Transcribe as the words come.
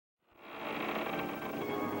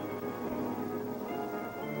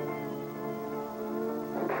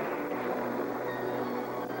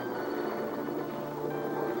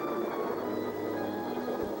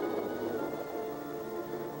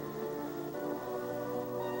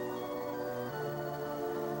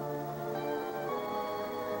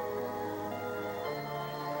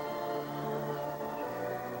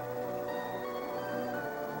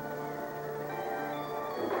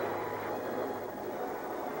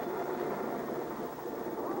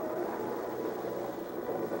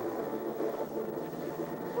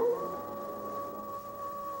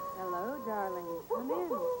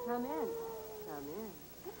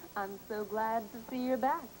I'm so glad to see you're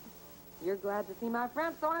back. You're glad to see my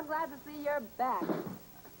friends, so I'm glad to see you're back.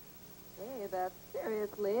 Hey, but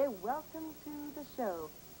seriously, welcome to the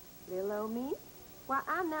show. Little old me? Why,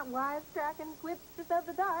 I'm that wisecracking quipstress of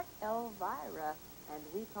the dark, Elvira, and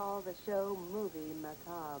we call the show Movie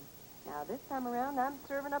Macabre. Now, this time around, I'm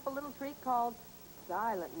serving up a little treat called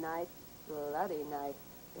Silent Night, Bloody Night.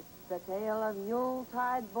 It's the tale of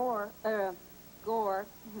Yuletide gore.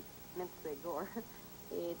 Meant to say gore.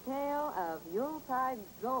 A tale of Yuletide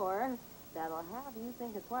gore that'll have you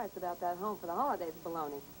thinking twice about that home for the holidays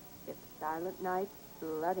baloney. It's Silent Night,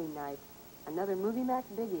 Bloody Night. Another Movie Max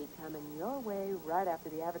biggie coming your way right after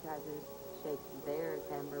the advertisers shake their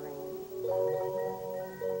tambourines.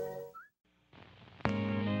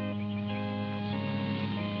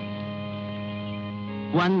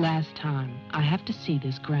 One last time, I have to see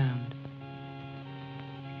this ground.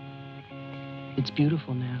 It's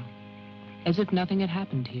beautiful now, as if nothing had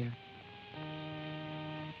happened here.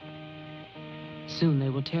 Soon they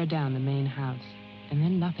will tear down the main house, and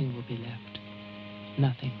then nothing will be left.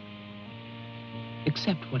 Nothing.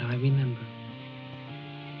 Except what I remember.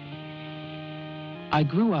 I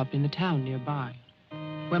grew up in the town nearby,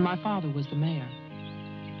 where my father was the mayor,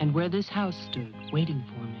 and where this house stood waiting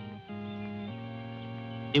for me.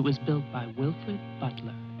 It was built by Wilfred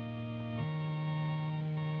Butler.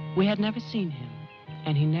 We had never seen him,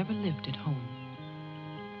 and he never lived at home.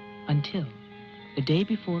 Until the day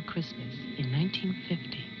before Christmas in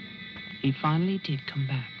 1950, he finally did come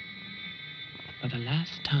back for the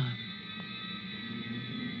last time.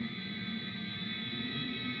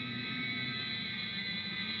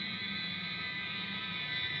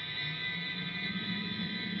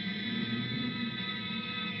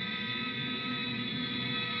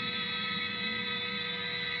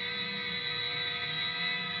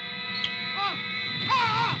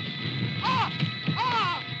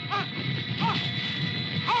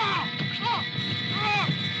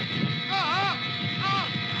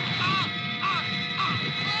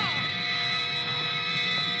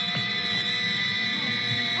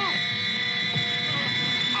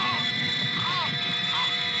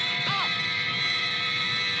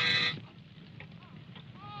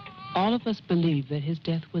 All of us believed that his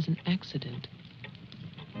death was an accident.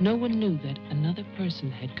 No one knew that another person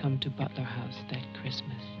had come to Butler House that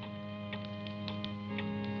Christmas.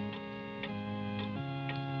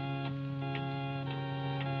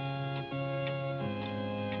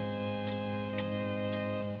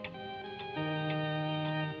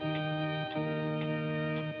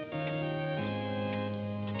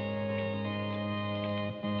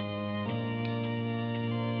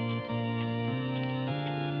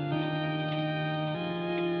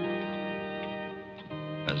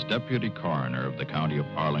 As Deputy Coroner of the County of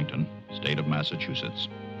Arlington, State of Massachusetts,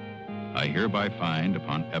 I hereby find,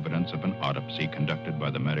 upon evidence of an autopsy conducted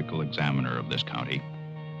by the medical examiner of this county,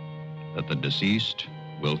 that the deceased,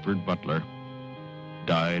 Wilfred Butler,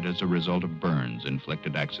 died as a result of burns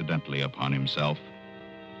inflicted accidentally upon himself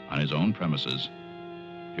on his own premises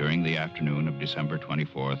during the afternoon of December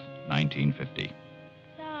 24th, 1950.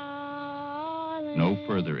 No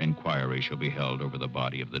further inquiry shall be held over the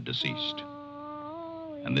body of the deceased,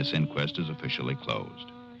 and this inquest is officially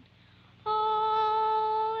closed.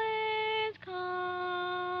 All is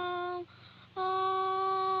calm,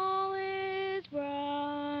 all is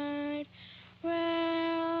bright,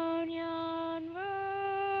 round yon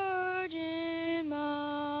Virgin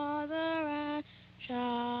Mother and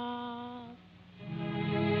Child.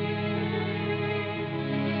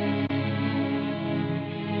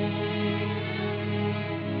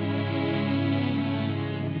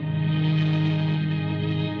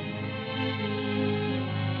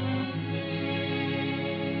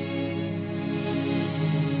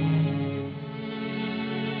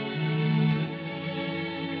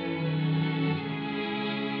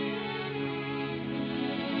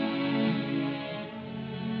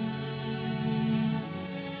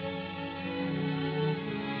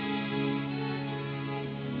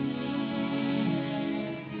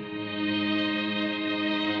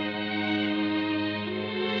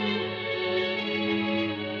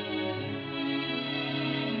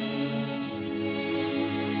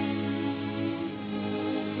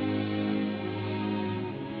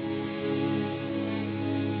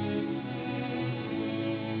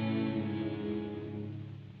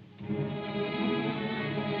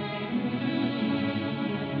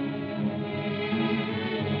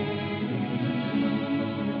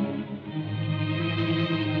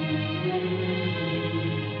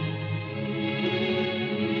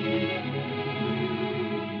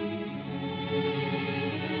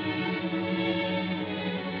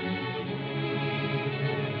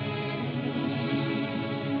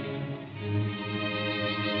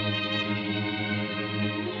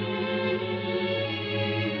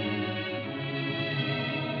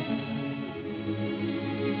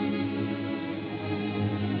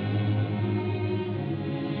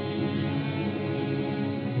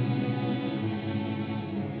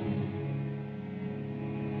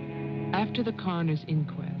 After the coroner's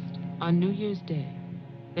inquest, on New Year's Day,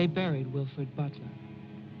 they buried Wilfred Butler.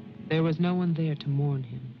 There was no one there to mourn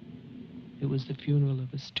him. It was the funeral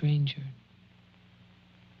of a stranger.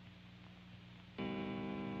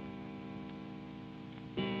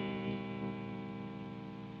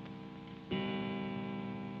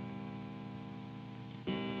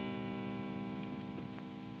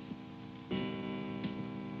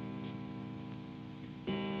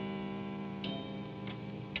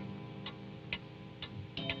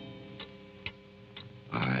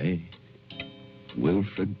 I,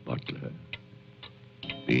 Wilfred Butler,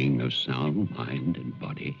 being of sound mind and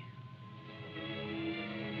body,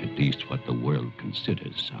 at least what the world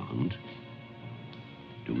considers sound,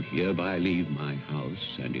 do hereby leave my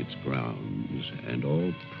house and its grounds and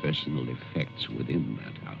all personal effects within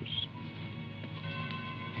that house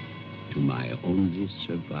to my only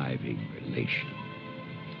surviving relation,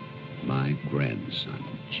 my grandson,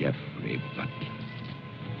 Geoffrey Butler.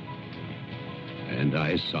 And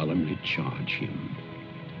I solemnly charge him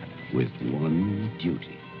with one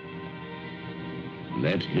duty.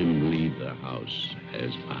 Let him leave the house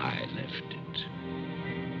as I left it,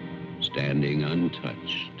 standing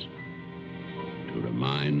untouched to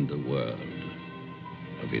remind the world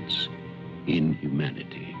of its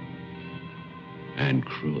inhumanity and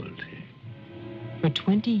cruelty. For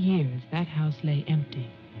 20 years, that house lay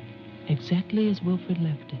empty, exactly as Wilfred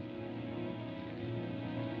left it.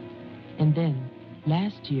 And then,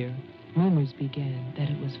 last year, rumors began that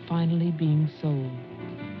it was finally being sold.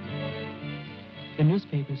 The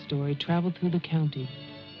newspaper story traveled through the county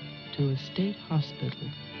to a state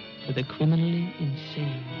hospital for the criminally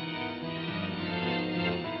insane.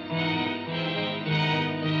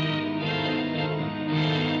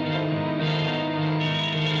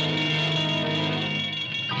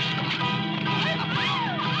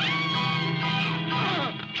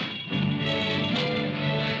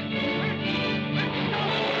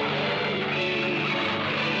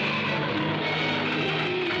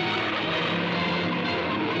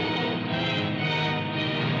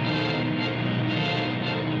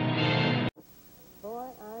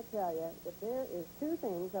 If there is two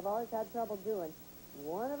things I've always had trouble doing,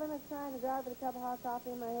 one of them is trying to drive with a cup of hot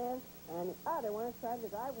coffee in my hand, and the other one is trying to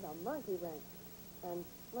drive with a monkey wrench. And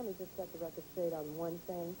let me just set the record straight on one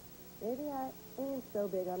thing. Maybe I ain't so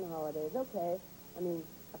big on the holidays. Okay. I mean,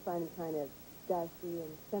 I find them kind of gushy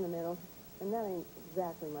and sentimental, and that ain't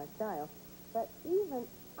exactly my style. But even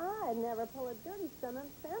I'd never pull a dirty stunt on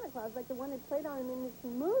Santa Claus like the one they played on him in this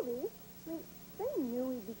movie. I mean, they knew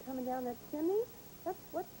he'd be coming down that chimney. That's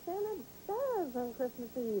what Santa does on Christmas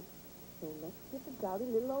Eve. So let's give the dowdy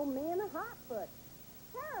little old man a hot foot.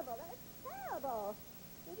 Terrible. That's terrible.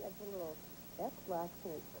 Maybe I'd put a little X-lax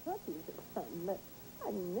in his cookies or something, but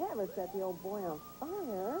I'd never set the old boy on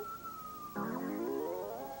fire.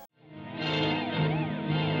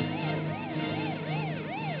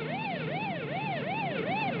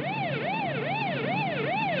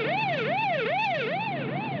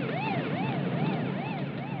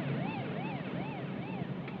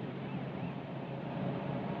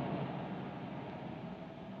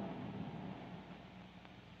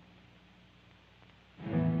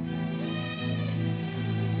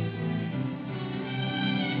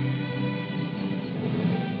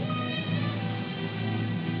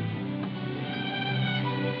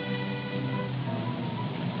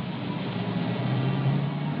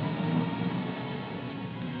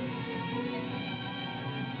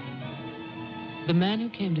 The man who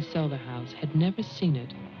came to sell the house had never seen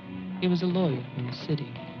it. He was a lawyer from the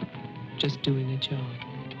city, just doing a job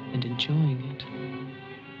and enjoying it.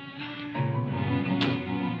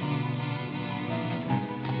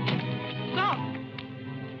 Stop!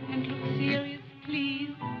 And look serious,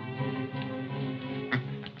 please.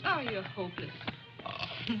 Oh, you're hopeless.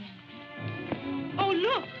 Oh,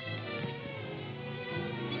 look!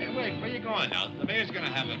 Hey, wait, where you going now? The mayor's gonna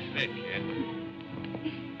have a fit, kid.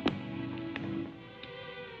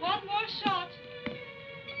 One more shot.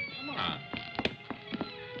 Come on.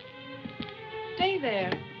 Stay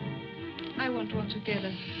there. I want one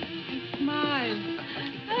together. And smile.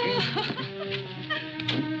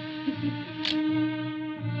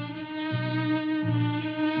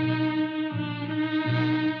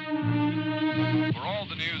 For all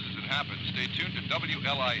the news as it happens, stay tuned to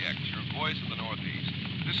WLIX, your voice of the Northeast.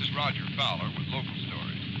 This is Roger Fowler with local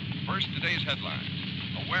stories. First, today's headlines.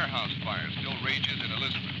 A warehouse fire still rages in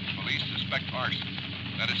Elizabeth. Police suspect arson.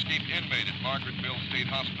 That escaped inmate at Margaretville State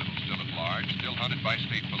Hospital still at large, still hunted by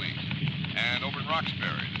state police. And over in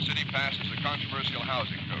Roxbury, the city passes a controversial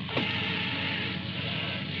housing code.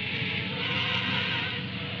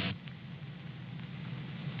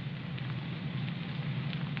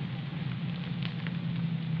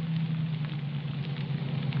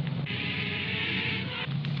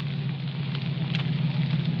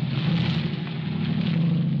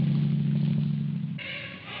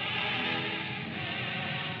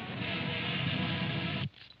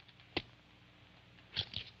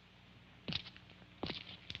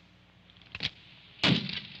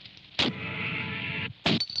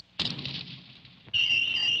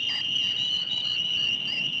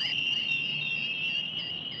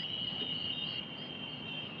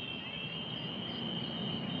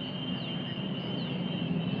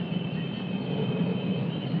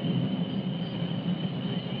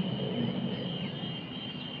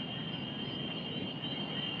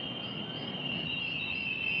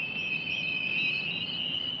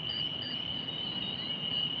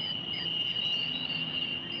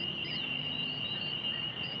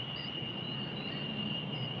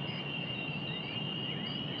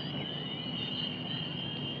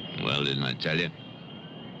 well, didn't I tell you?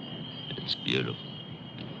 It's beautiful.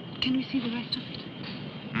 Can we see the rest of it?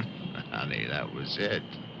 Honey, that was it.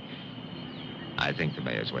 I think the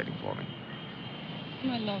mayor's waiting for me.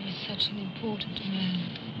 My love is such an important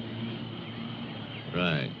man.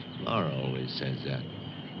 Right. Laura always says that.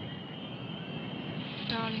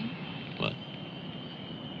 Darling. What?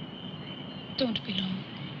 Don't be long.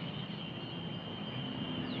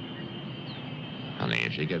 Honey,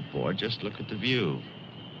 if you get bored, just look at the view.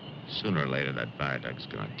 Sooner or later, that viaduct's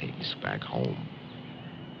gonna take us back home.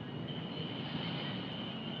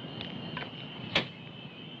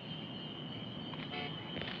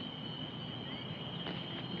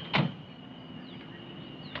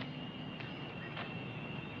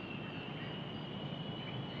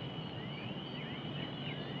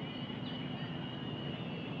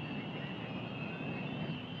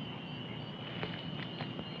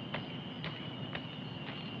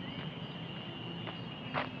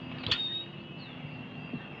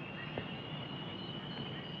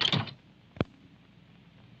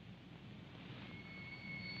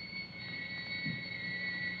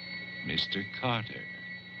 Mr. Carter.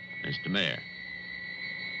 Mr. Mayor.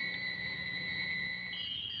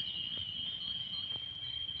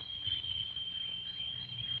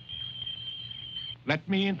 Let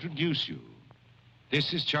me introduce you.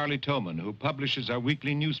 This is Charlie Toman, who publishes our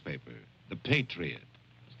weekly newspaper, The Patriot.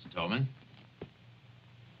 Mr. Tolman?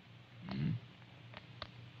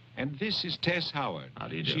 And this is Tess Howard. How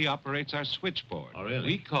do you do? She operates our switchboard. Oh, really?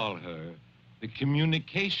 We call her the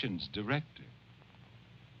communications director.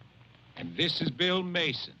 And this is Bill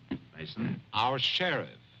Mason. Mason? Our sheriff.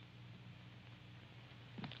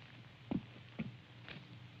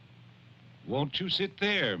 Won't you sit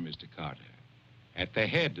there, Mr. Carter, at the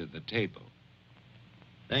head of the table?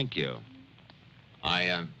 Thank you.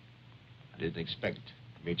 I didn't expect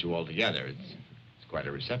to meet you all together. It's quite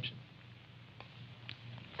a reception.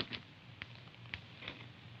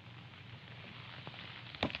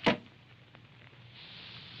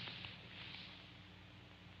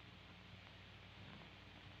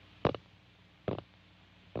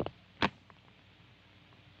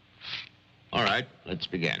 All right, let's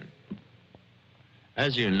begin.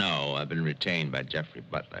 As you know, I've been retained by Jeffrey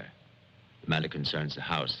Butler. The matter concerns the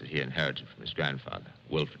house that he inherited from his grandfather,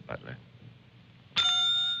 Wilfred Butler.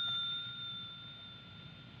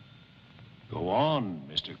 Go on,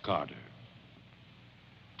 Mr. Carter.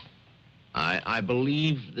 I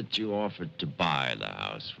believe that you offered to buy the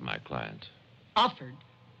house for my client. Offered.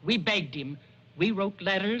 We begged him. We wrote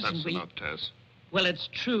letters and That's we... enough, Tess. Well, it's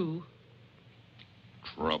true.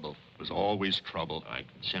 Trouble. There's always trouble. I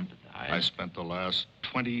can sympathize. I spent the last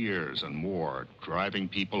 20 years and more driving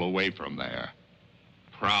people away from there.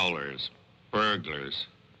 Prowlers, burglars,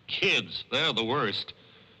 kids, they're the worst.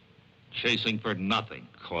 Chasing for nothing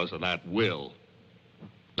because of that will.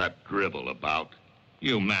 That drivel about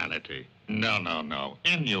humanity. No.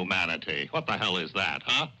 Inhumanity. What the hell is that,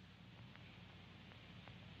 huh?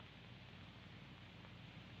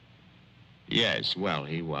 Yes, well,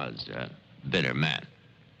 he was a bitter man.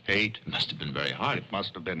 Hate. It must have been very hard. It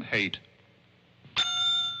must have been hate.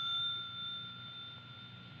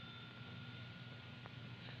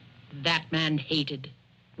 That man hated.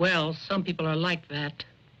 Well, some people are like that.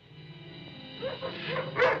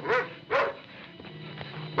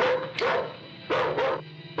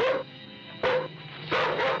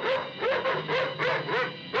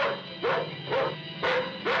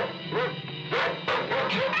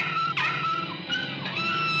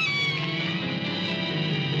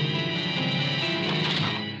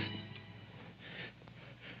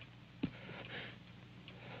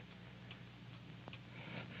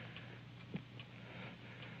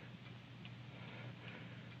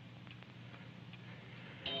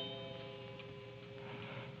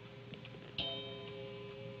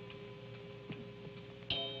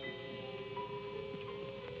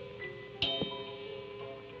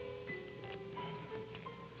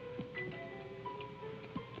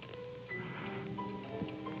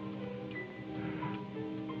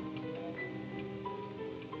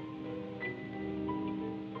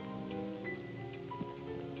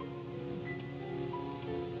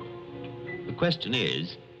 The question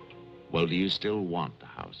is, well, do you still want the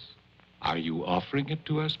house? Are you offering it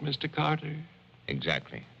to us, Mr. Carter?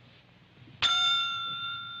 Exactly.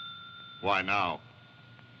 Why now?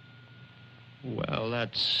 Well,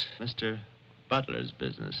 that's Mr. Butler's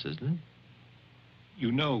business, isn't it?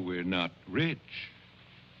 You know we're not rich.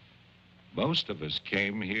 Most of us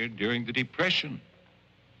came here during the Depression.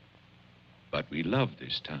 But we love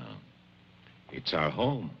this town. It's our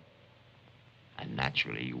home. And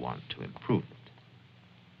naturally, you want to improve it.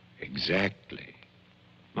 Exactly.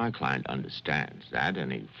 My client understands that,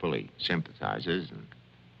 and he fully sympathizes, and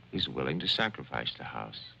he's willing to sacrifice the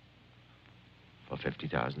house for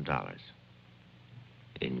 $50,000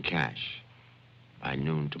 in cash by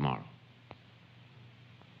noon tomorrow.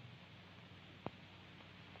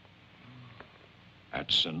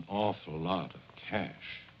 That's an awful lot of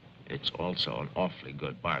cash. It's also an awfully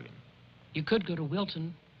good bargain. You could go to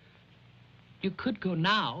Wilton. You could go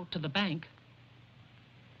now to the bank.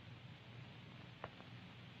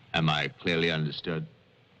 Am I clearly understood?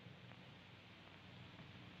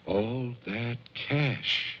 All that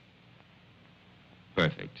cash.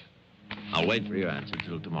 Perfect. I'll wait for your answer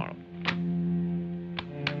till tomorrow.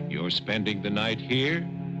 You're spending the night here?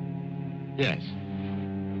 Yes,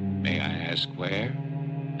 May I ask where?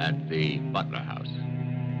 at the Butler house.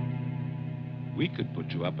 We could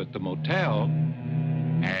put you up at the motel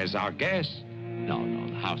as our guest. No,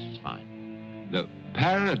 the house is fine. The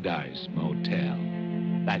Paradise Motel.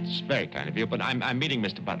 That's very kind of you, but I'm meeting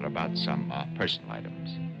Mr. Butler about some personal items.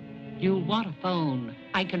 You'll want a phone.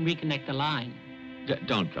 I can reconnect the line.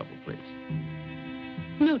 Don't trouble, please.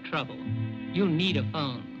 No trouble. You'll need a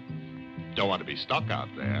phone. Don't want to be stuck out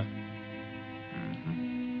there.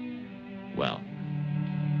 Well,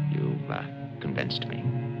 you've convinced me.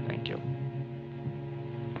 Thank you.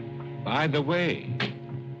 By the way,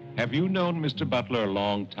 have you known Mr. Butler a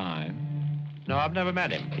long time? No, I've never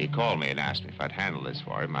met him. He called me and asked me if I'd handle this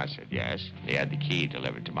for him. I said yes. He had the key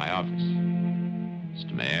delivered to my office.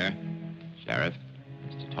 Mr. Mayor, Sheriff,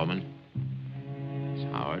 Mr. Tolman, Miss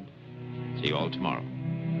Howard, see you all tomorrow.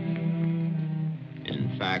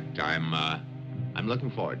 In fact, I'm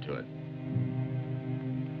looking forward to it.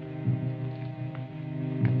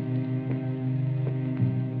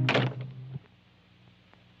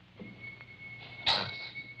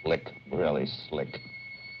 Slick, really slick.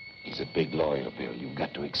 He's a big lawyer, Bill. You've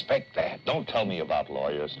got to expect that. Don't tell me about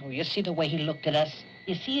lawyers. Oh, you see the way he looked at us?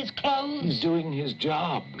 You see his clothes? He's doing his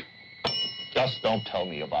job. Just don't tell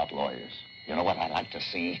me about lawyers. You know what I'd like to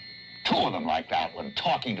see? Two of them like that one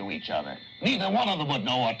talking to each other. Neither one of them would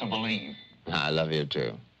know what to believe. I love you,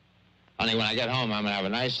 too. Honey, when I get home, I'm going to have a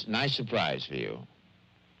nice surprise for you.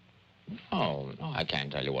 Oh, no, I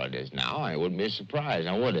can't tell you what it is now. It wouldn't be a surprise,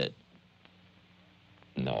 now would it?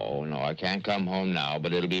 No, I can't come home now,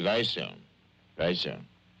 but it'll be very soon. Very soon.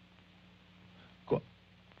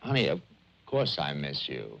 Honey, of course I miss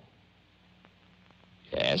you.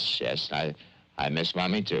 Yes, I miss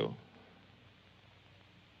Mommy, too.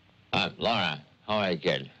 Laura, how are you,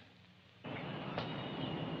 kid?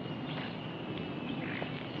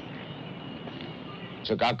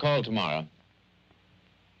 So I'll call tomorrow.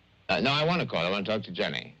 No, I want to call. I want to talk to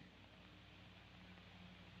Jenny.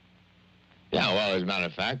 Yeah, well, as a matter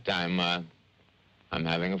of fact, I'm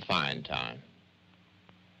having a fine time.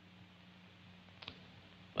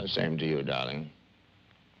 Well, same to you, darling.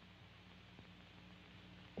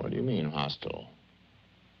 What do you mean, hostile?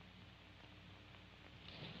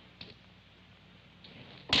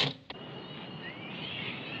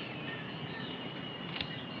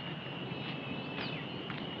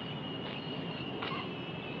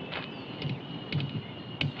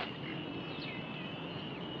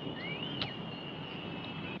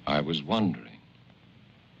 I was wondering,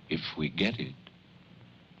 if we get it,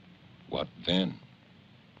 what then?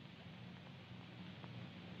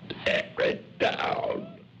 Tear it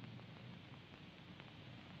down.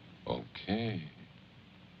 Okay.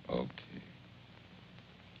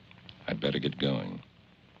 I'd better get going.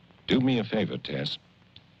 Do me a favor, Tess.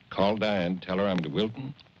 Call Diane, tell her I'm to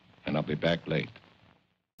Wilton, and I'll be back late.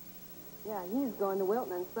 Yeah, he's going to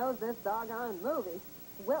Wilton, and so's this doggone movie.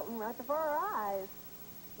 Wilton right before our eyes.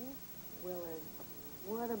 Willard.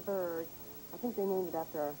 What a bird. I think they named it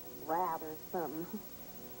after a rat or something.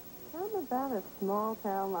 Something about a small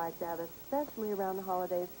town like that, especially around the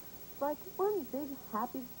holidays. It's like one big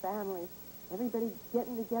happy family. Everybody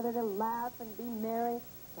getting together to laugh and be merry,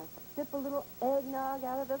 to sip a little eggnog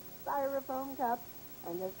out of the styrofoam cup,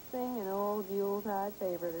 and to sing an old Yuletide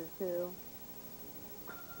favorite or two.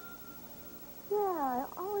 Yeah, I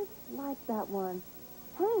always liked that one.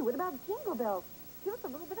 Hey, what about Jingle Bells? Give us a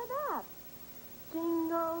little bit of that.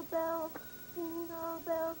 Jingle bells,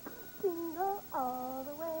 jingle all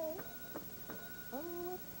the way. Oh,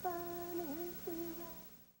 what fun it is to ride.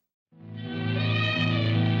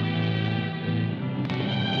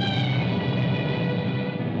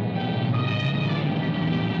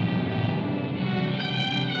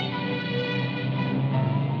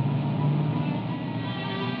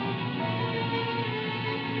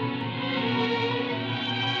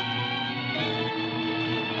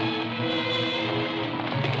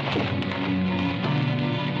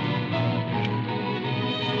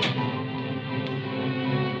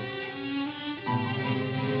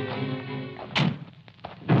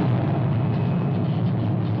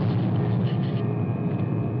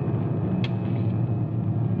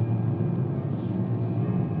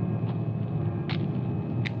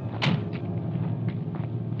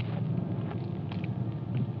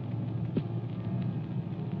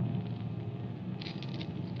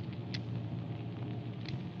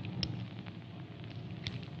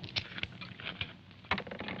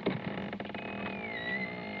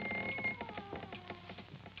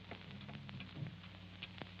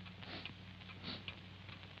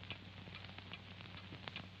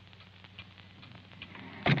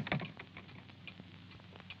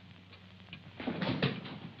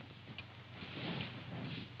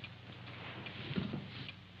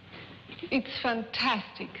 It's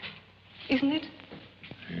fantastic, isn't it?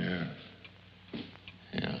 Yeah.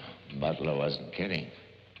 Yeah, Butler wasn't kidding.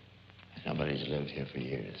 Nobody's lived here for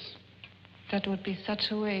years. That would be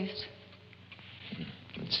such a waste.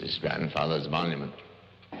 It's his grandfather's monument.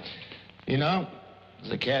 You know,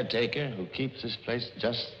 there's a caretaker who keeps this place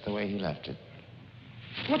just the way he left it.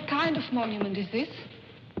 What kind of monument is this?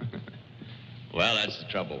 Well, that's the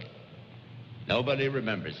trouble. Nobody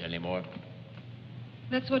remembers anymore.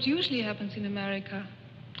 That's what usually happens in America.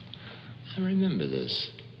 I remember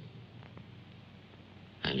this.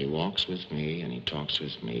 And he walks with me, and he talks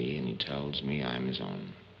with me, and he tells me I'm his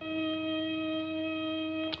own.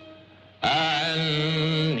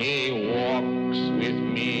 And he walks with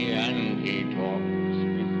me, and he talks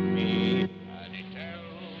with me, and he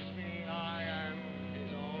tells me I am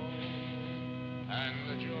his own. And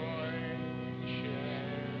the joy he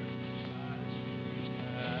shares as we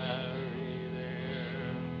tarry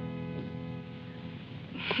there.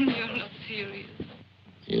 You're not serious.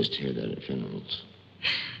 I used to hear that at funerals.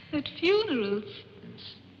 At funerals?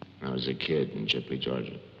 Yes. I was a kid in Chipley,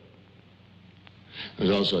 Georgia. There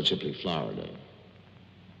was also a Chipley, Florida.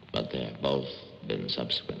 But they have both been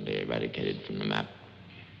subsequently eradicated from the map.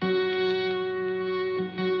 None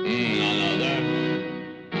other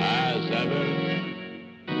has ever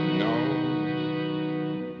known.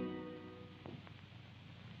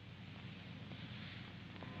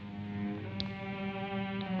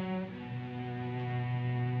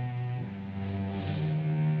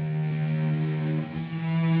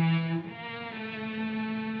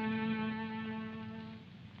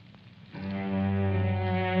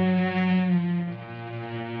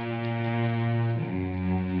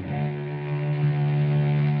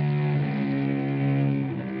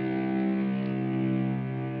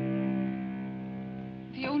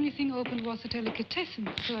 Was a delicatessen,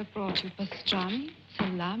 so I brought you pastrami,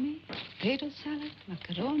 salami, potato salad,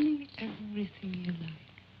 macaroni, everything you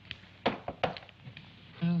like.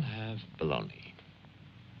 I'll have bologna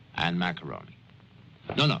and macaroni.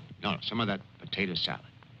 No, some of that potato salad.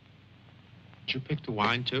 Did you pick the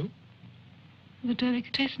wine, too? The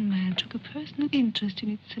delicatessen man took a personal interest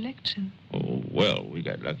in its selection. Oh, well, we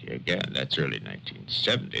got lucky again. That's early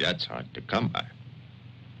 1970. That's hard to come by.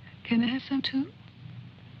 Can I have some, too?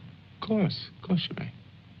 Of course you may.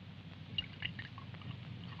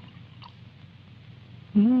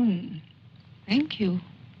 Thank you.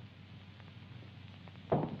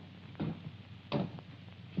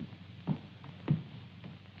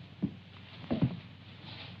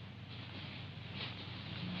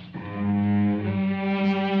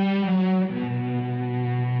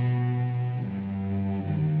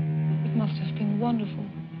 It must have been wonderful.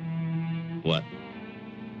 What?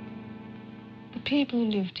 The people who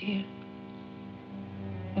lived here.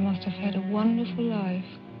 They must have had a wonderful life.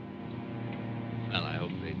 Well, I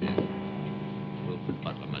hope they did. Wilfred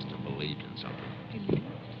Butler must have believed in something.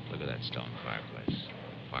 Look at that stone fireplace,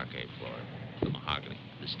 parquet floor, the mahogany,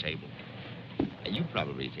 this table. Now, you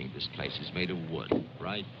probably think this place is made of wood,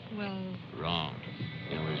 right? Well... Wrong.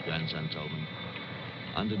 You know what his grandson told me?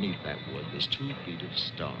 Underneath that wood, there's 2 feet of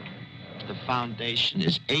stone. The foundation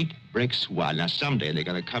is 8 bricks wide. Now, someday they're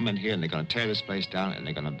going to come in here and they're going to tear this place down and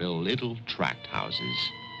they're going to build little tract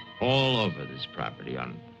houses all over this property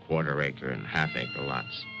on quarter-acre and half-acre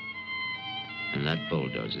lots. And that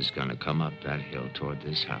bulldozer's going to come up that hill toward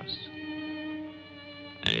this house.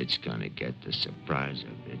 And it's going to get the surprise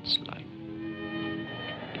of its life.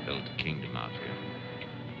 They built a kingdom out here.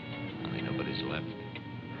 Only nobody's left.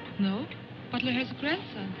 No? Butler has a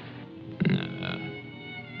grandson. No.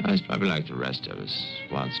 He's probably like the rest of us.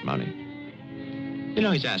 Wants money. You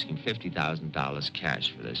know, he's asking $50,000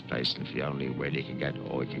 cash for this place, and if he only wait, he can get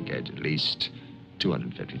at least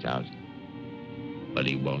 $250,000. But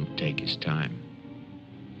he won't take his time.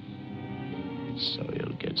 So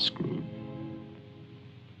he'll get screwed.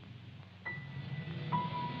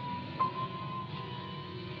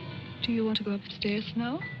 Do you want to go upstairs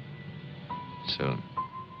now? Soon.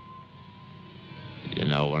 You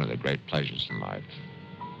know, one of the great pleasures in life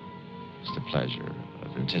is the pleasure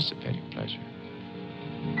of anticipating pleasure.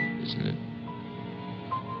 Isn't it?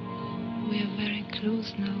 We are very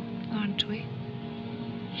close now, aren't we?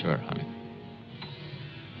 Sure, honey.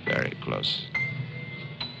 Very close.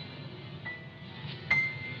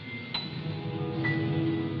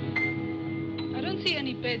 I don't see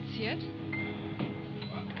any beds yet.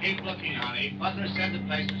 Well, keep looking, honey. Butler said the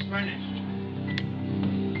place was furnished.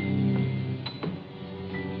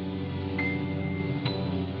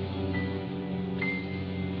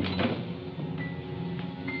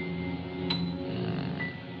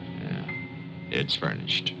 It's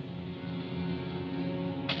furnished.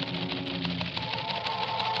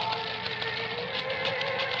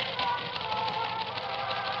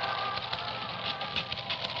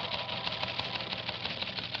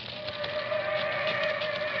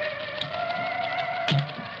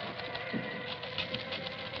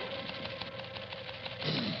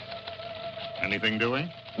 Anything doing?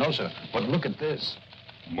 No, sir. But look at this.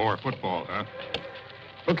 More football, huh?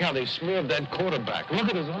 Look how they smeared that quarterback. Look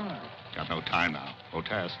at his arm. Got no time now.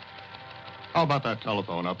 Otis. How about that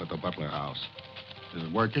telephone up at the Butler house? Is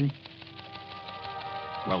it working?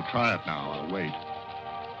 Well, try it now. I'll wait.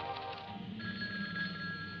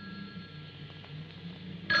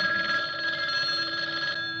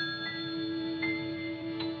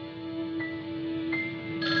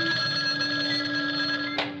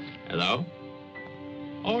 Hello?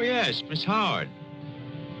 Oh, yes, Miss Howard.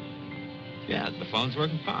 Yeah, the phone's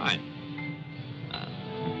working fine.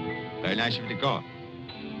 Very nice of you to call.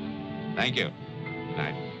 Thank you. Good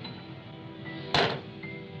night.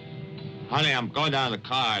 Honey, I'm going down to the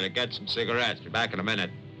car to get some cigarettes. Be back in a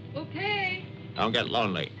minute. Okay. Don't get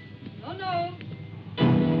lonely. No, no.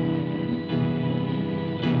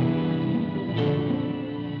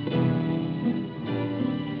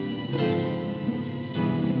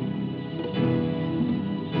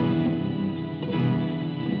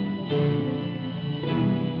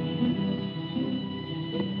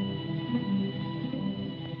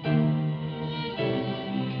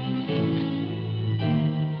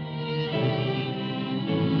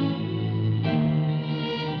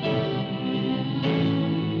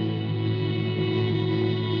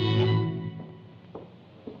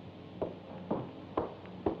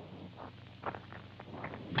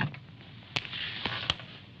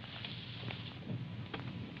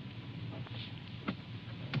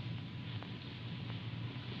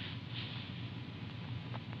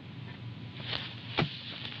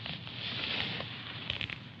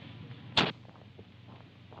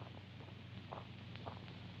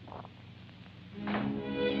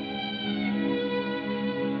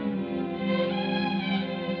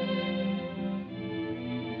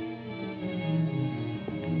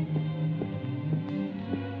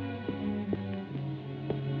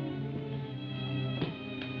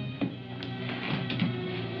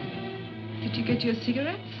 Did you get your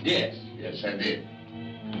cigarettes? Yes, I did.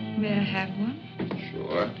 May I have one?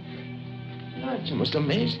 Sure. Oh, it's the most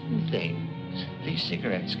amazing things. These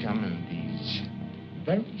cigarettes come in these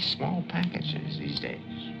very small packages these days.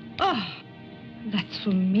 Oh, that's for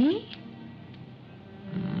me?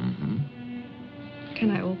 Mm-hmm.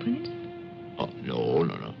 Can I open it? Oh,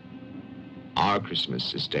 no. Our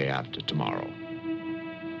Christmas is day after tomorrow.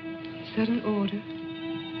 Is that an order?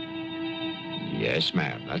 Yes,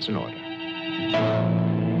 ma'am, that's an order.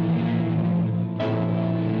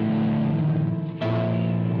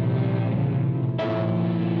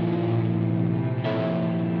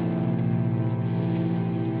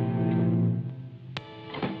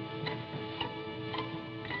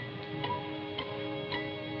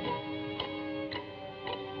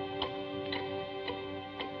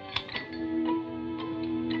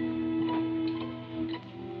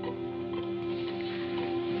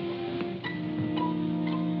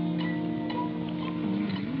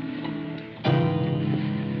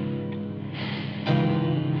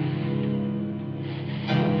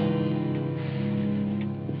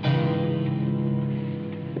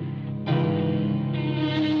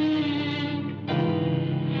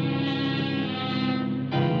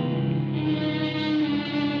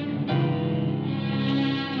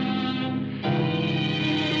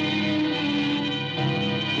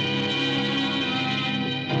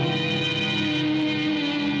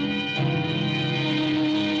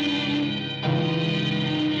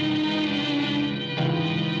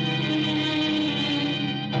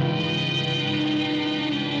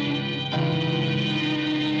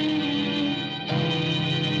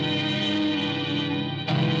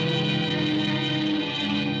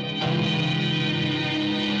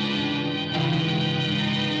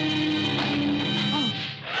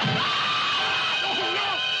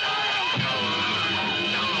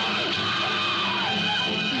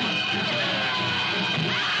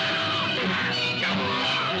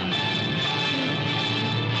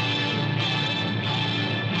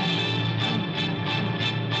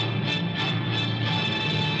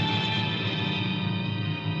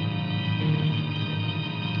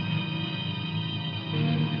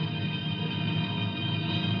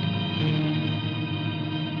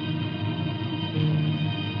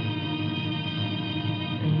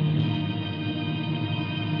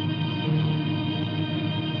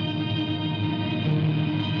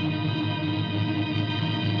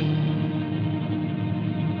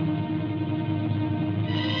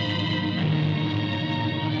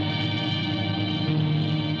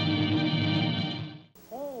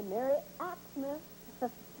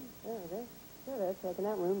 Taking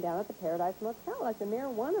that room down at the Paradise Motel like the mayor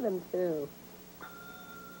wanted him to.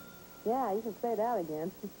 Yeah, you can say that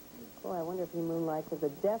again. Boy, I wonder if he moonlights as a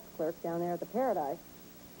desk clerk down there at the Paradise.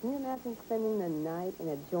 Can you imagine spending the night in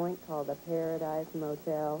a joint called the Paradise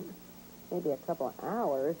Motel? Maybe a couple of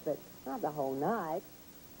hours, but not the whole night.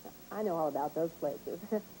 I know all about those places.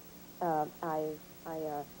 I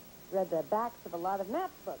read the backs of a lot of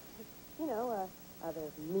matchbooks. You know,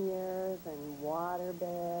 there's mirrors and water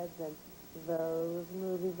beds and those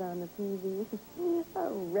movies on the TV. A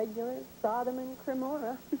regular Sodom and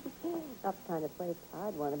Gomorrah. That's the kind of place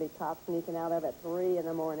I'd want to be caught sneaking out of at 3 in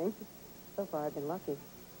the morning. So far, I've been lucky.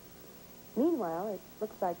 Meanwhile, it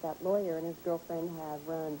looks like that lawyer and his girlfriend have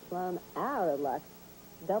run plumb out of luck.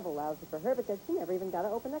 Double lousy for her because she never even got to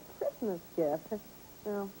open a Christmas gift.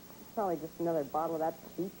 Well, it's probably just another bottle of that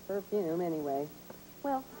cheap perfume anyway.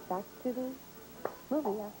 Well, back to the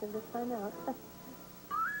movie after this time out.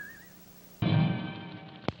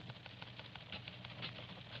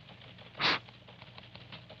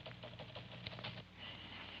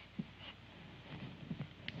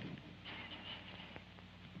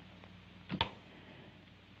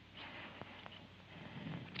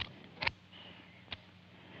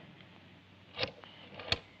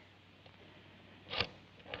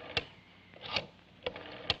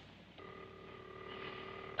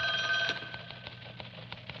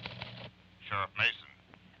 Sheriff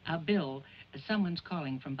Mason. Bill, someone's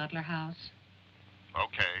calling from Butler House.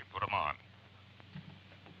 Okay, put him on.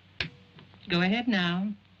 Go ahead now.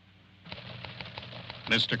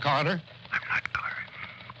 Mr. Carter? I'm not Carter.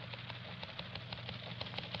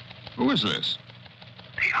 Who is this?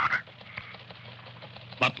 The honor.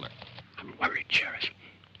 Butler. I'm worried, Sheriff.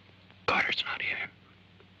 Carter's not here.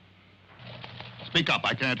 Speak up,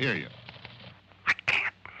 I can't hear you. I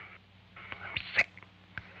can't. I'm sick.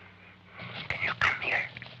 Can you come here?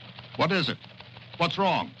 What is it? What's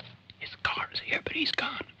wrong? His car's here, but he's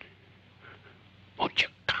gone. Won't you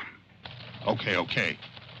come? Okay.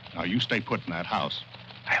 Now you stay put in that house.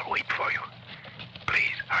 I'll wait for you.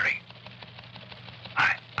 Please, hurry.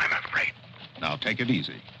 I'm afraid. Now take it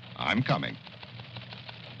easy. I'm coming.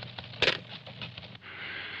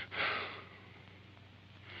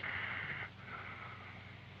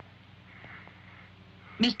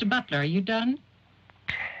 Mr. Butler, are you done?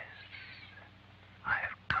 Tess, I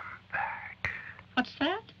have come back. What's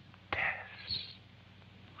that? Tess,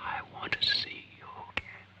 I want to see you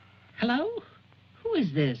again. Hello? Who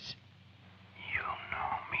is this? You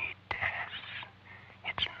know me, Tess.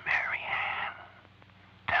 It's Mary Ann.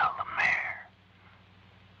 Tell the mayor.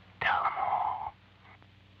 Tell them all.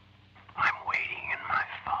 I'm waiting in my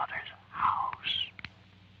father's house.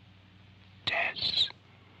 Tess,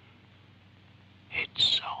 it's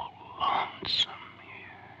so lonesome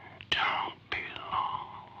here. Don't be long.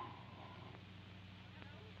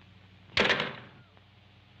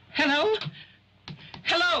 Hello?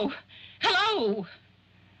 Hello? Hello?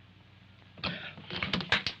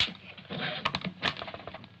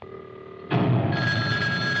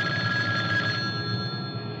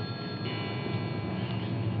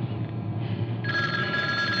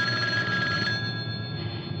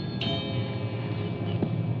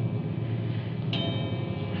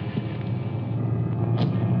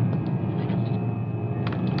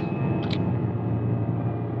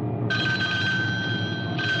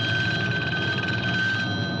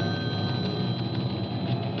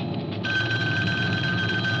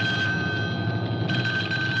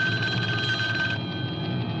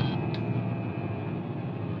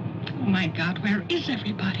 Oh, my God, where is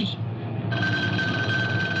everybody?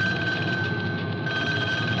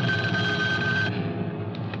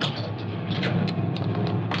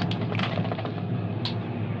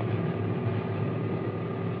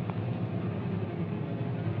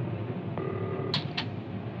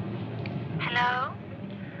 Hello?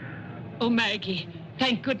 Oh, Maggie,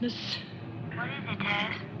 thank goodness. What is it,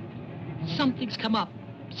 Tess? Something's come up.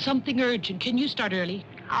 Something urgent. Can you start early?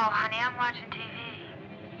 Oh, honey, I'm watching TV.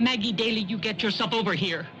 Maggie Daly, you get yourself over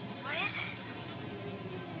here. What is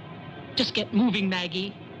it? Just get moving,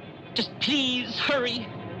 Maggie. Just please hurry.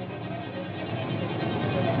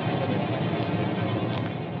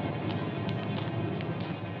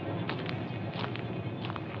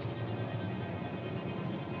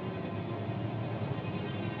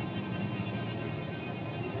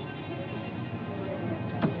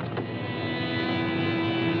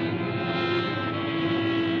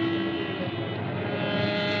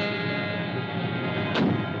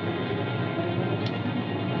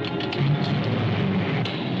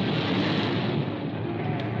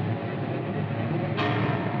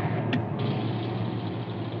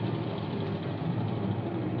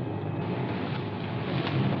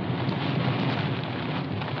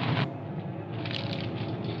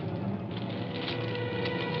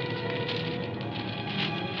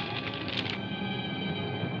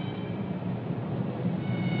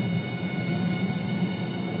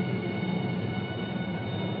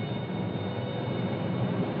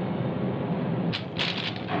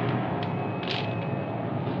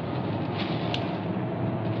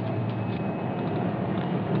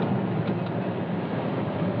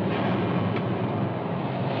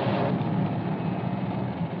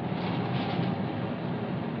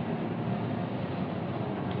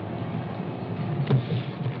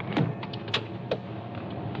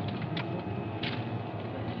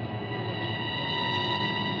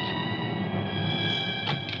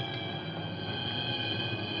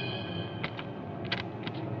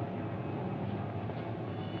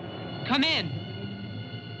 Come in.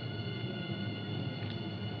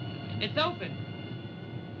 It's open.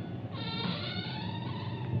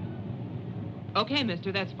 Okay,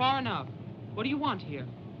 mister, that's far enough. What do you want here?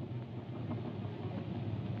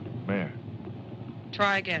 Mayor,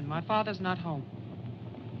 Try again. My father's not home.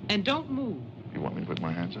 And don't move. you want me to put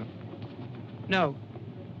my hands up? No.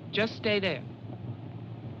 Just stay there.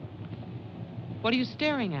 What are you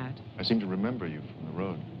staring at? I seem to remember you from the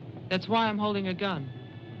road. That's why I'm holding a gun.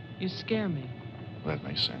 You scare me. Well, that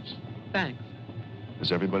makes sense. Thanks.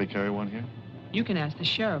 Does everybody carry one here? You can ask the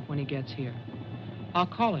sheriff when he gets here. I'll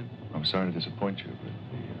call him. I'm sorry to disappoint you, but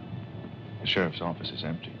the sheriff's office is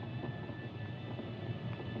empty.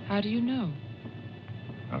 How do you know?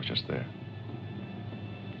 I was just there.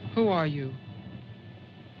 Who are you?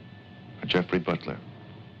 Jeffrey Butler.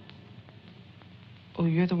 Oh,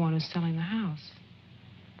 you're the one who's selling the house.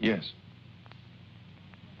 Yes.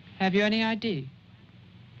 Have you any ID?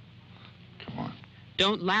 Come on.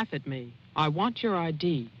 Don't laugh at me. I want your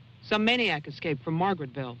ID. Some maniac escaped from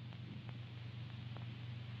Margaretville.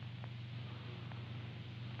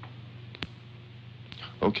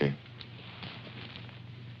 Okay.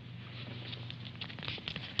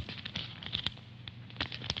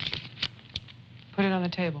 Put it on the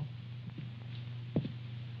table.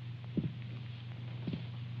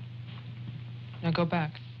 Now go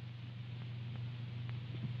back.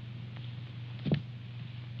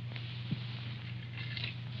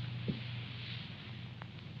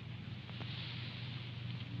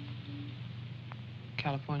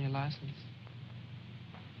 California license.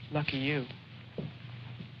 Lucky you.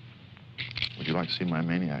 Would you like to see my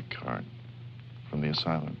maniac card from the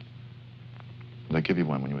asylum? They'll give you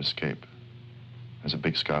one when you escape. There's a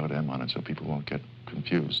big scarlet M on it so people won't get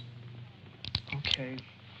confused. Okay.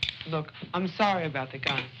 Look, I'm sorry about the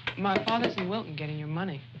gun. My father's in Wilton getting your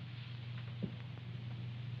money.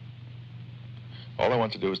 All I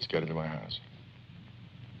want to do is to get into my house.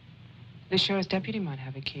 The sheriff's deputy might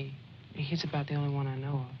have a key. He's about the only one I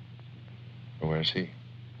know of. Well, where's he?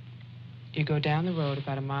 You go down the road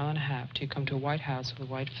about 1.5 miles till you come to a white house with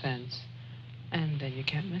a white fence, and then you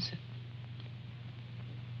can't miss it.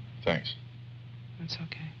 Thanks. That's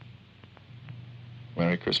okay.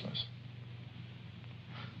 Merry Christmas.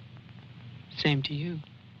 Same to you.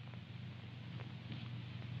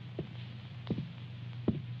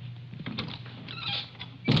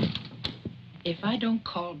 If I don't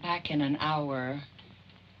call back in an hour...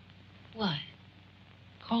 What?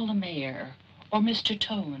 Call the mayor or Mr.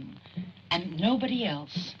 Tone and nobody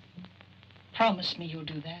else. Promise me you'll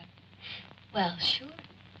do that. Well, sure.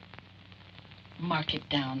 Mark it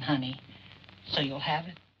down, honey, so you'll have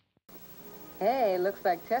it. Hey, looks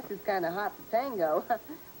like Tessie's kind of hot to tango.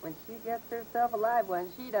 When she gets herself a live one,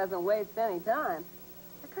 she doesn't waste any time.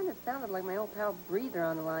 That kind of sounded like my old pal Breather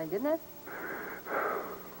on the line, didn't it?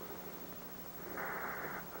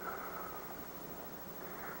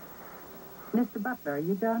 Mr. Butler, are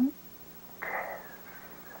you done?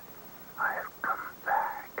 I've come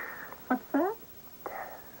back. What's that?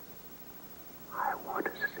 I want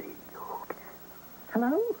to see you again.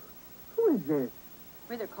 Hello? Who is this?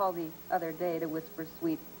 Breather called the other day to whisper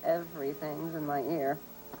sweet everythings in my ear.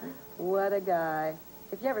 What a guy.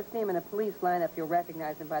 If you ever see him in a police lineup, you'll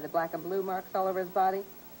recognize him by the black and blue marks all over his body.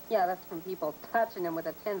 Yeah, that's from people touching him with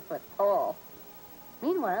a 10-foot pole.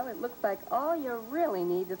 Meanwhile, it looks like all you really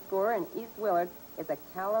need to score in East Willard is a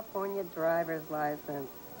California driver's license.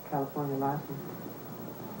 California license.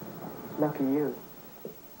 Lucky you.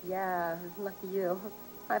 Yeah, lucky you.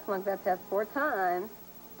 I flunked that test 4 times.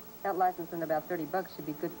 That license and about $30 should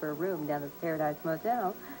be good for a room down at Paradise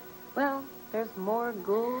Motel. Well, there's more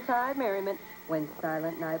Ghoul-tide merriment when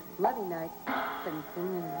Silent Night, Bloody Night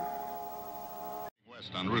continues.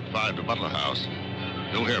 West on Route 5 to Butler House.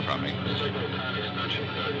 You'll hear from me.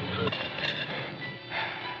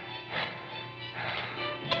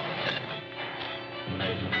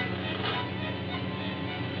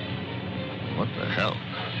 What the hell?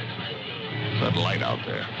 That light out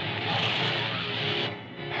there.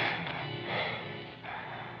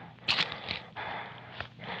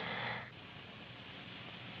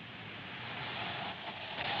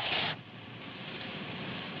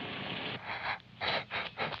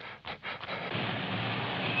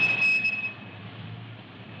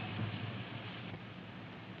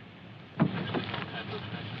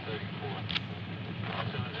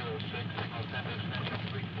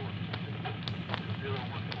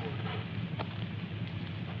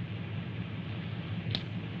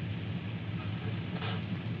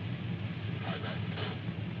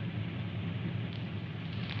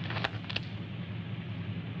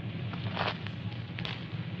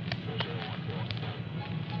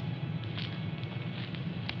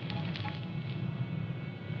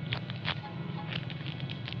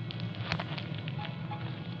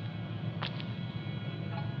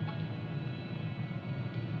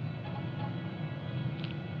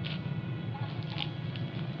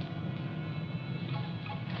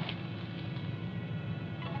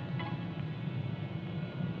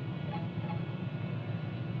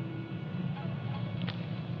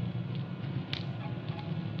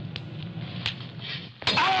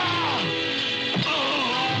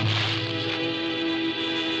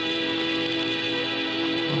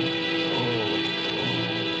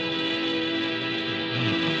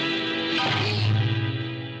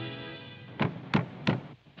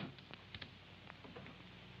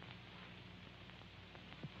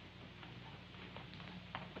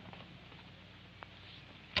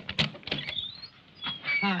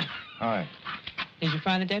 Hi. Hi. Did you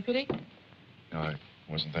find the deputy? No, I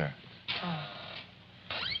wasn't there. Oh.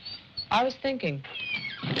 I was thinking,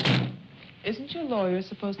 isn't your lawyer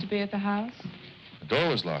supposed to be at the house? The door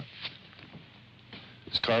was locked.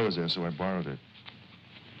 His car was there, so I borrowed it.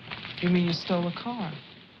 You mean you stole a car?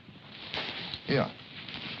 Yeah.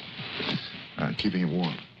 Keeping it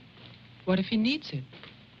warm. What if he needs it?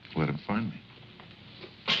 Let him find me.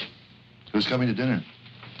 Who's coming to dinner?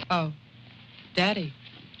 Oh, Daddy.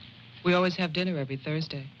 We always have dinner every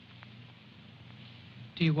Thursday.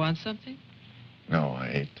 Do you want something? No, I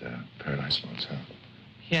ate Paradise Motel.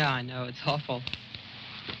 Yeah, I know. It's awful.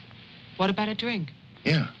 What about a drink?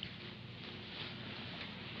 Yeah.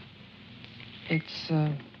 It's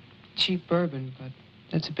cheap bourbon, but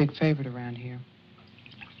that's a big favorite around here.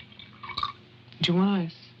 Do you want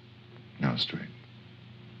ice? No, straight.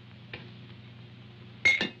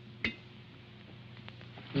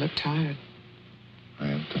 You look tired. I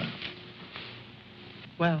am tired.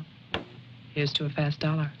 Well, here's to a fast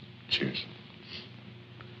dollar. Cheers.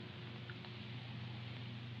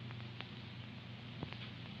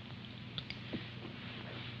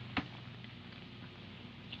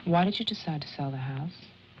 Why did you decide to sell the house?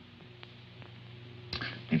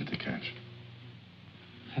 Needed the cash.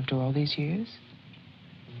 After all these years?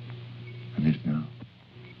 I need it now.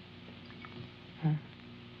 Huh.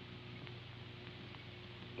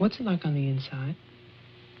 What's it like on the inside?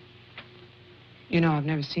 You know, I've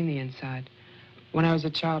never seen the inside. When I was a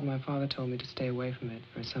child, my father told me to stay away from it,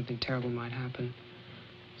 or something terrible might happen.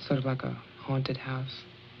 Sort of like a haunted house.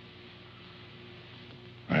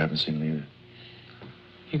 I haven't seen it either.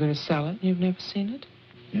 You're going to sell it? You've never seen it?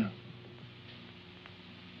 Yeah.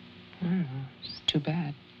 I don't know. It's too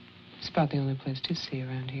bad. It's about the only place to see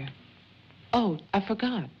around here. Oh, I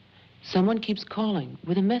forgot. Someone keeps calling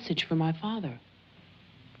with a message for my father.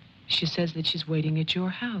 She says that she's waiting at your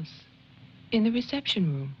house, in the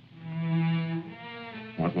reception room.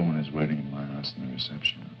 What woman is waiting in my house in the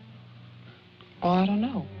reception room? Oh, I don't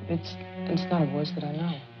know. It's not a voice that I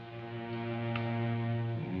know.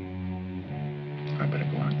 I better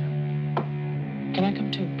go out there. Can I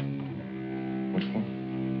come too? What for?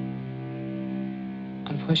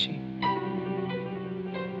 I'm pushy.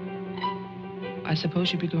 I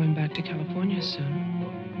suppose you'll be going back to California soon.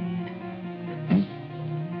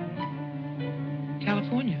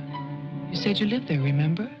 California? You said you lived there,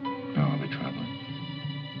 remember? No, I'll be traveling.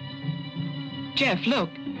 Jeff, look.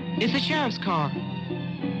 It's the sheriff's car.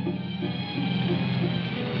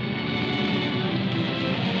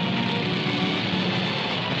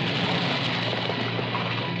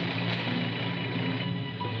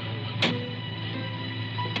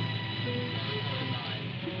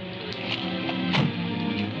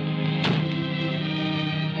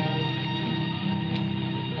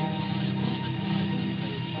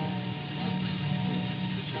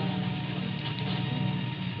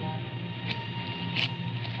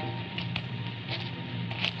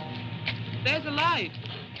 There's a light.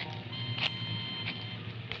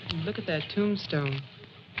 Look at that tombstone.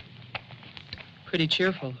 Pretty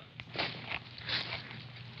cheerful.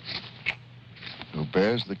 Who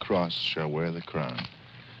bears the cross shall wear the crown.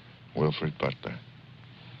 Wilfred Butler.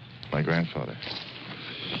 My grandfather.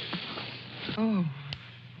 Oh.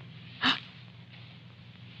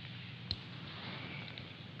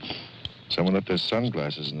 Someone left their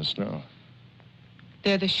sunglasses in the snow.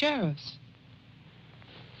 They're the sheriff's.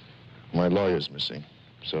 My lawyer's missing.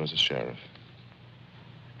 So is the sheriff.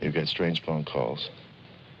 You get strange phone calls.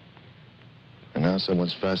 And now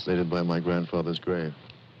someone's fascinated by my grandfather's grave.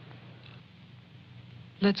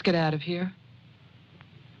 Let's get out of here.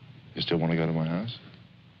 You still want to go to my house?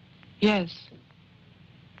 Yes.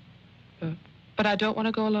 But I don't want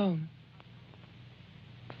to go alone.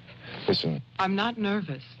 Listen. I'm not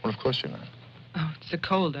nervous. Well, of course you're not. Oh, it's the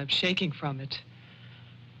cold. I'm shaking from it.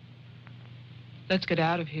 Let's get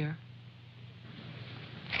out of here.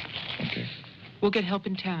 Okay. We'll get help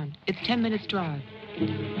in town. It's 10 minutes drive.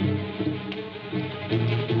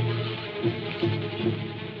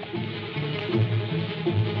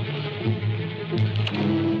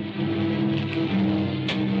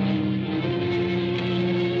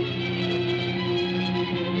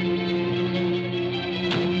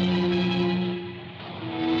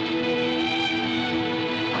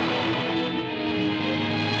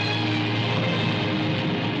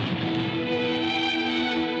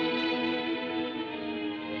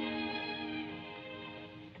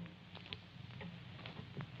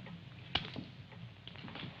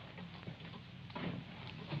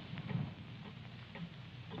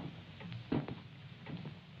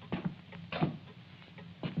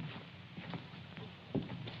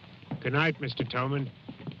 Good night, Mr. Tolman.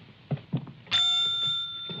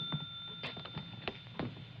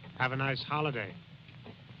 Have a nice holiday.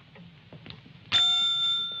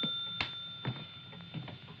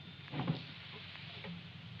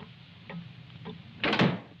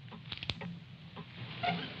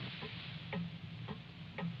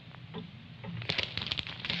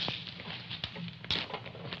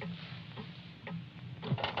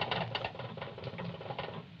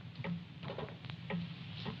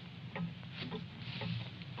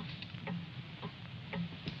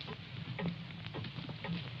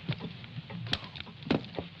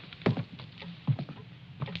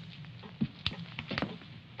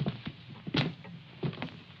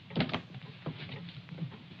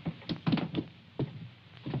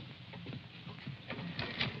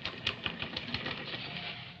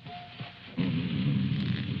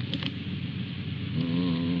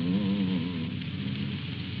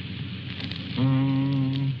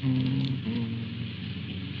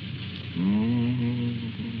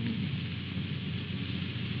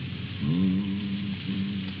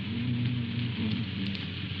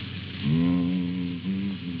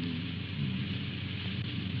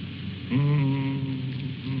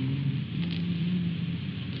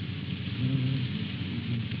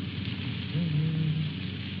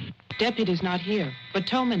 Deputy's not here, but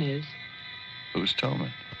Tolman is. Who's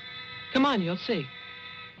Tolman? Come on, you'll see.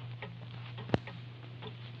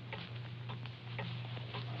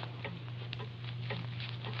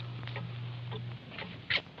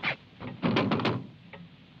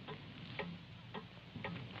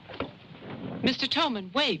 Mr. Tolman,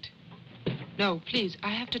 wait. No, please, I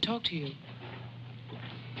have to talk to you.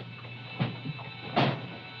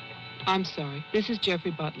 I'm sorry. This is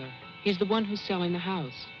Jeffrey Butler. He's the one who's selling the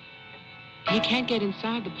house. He can't get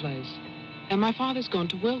inside the place. And my father's gone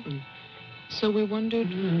to Wilton. So we wondered...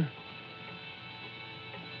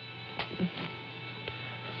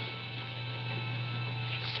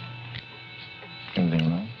 Anything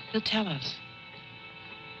wrong? He'll tell us.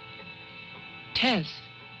 Tess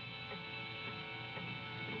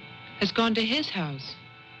has gone to his house.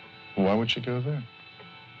 Why would she go there?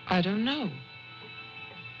 I don't know.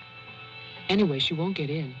 Anyway, she won't get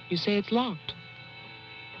in. You say it's locked.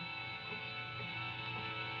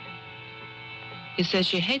 He says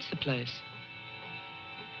she hates the place.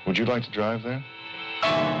 Would you like to drive there?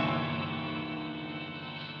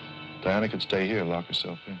 Diana could stay here, lock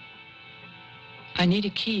herself in. I need a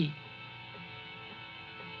key.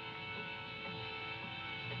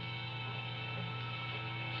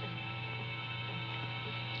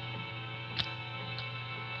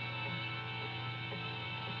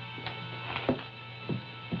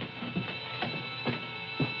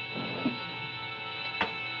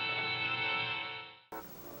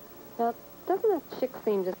 Now, doesn't that chick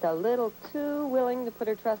seem just a little too willing to put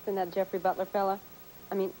her trust in that Jeffrey Butler fella?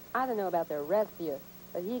 I mean, I don't know about the rest of you,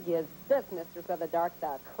 but he gives this mistress of the dark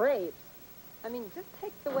the creeps. I mean, just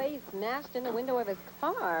take the way he smashed in the window of his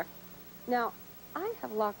car. Now, I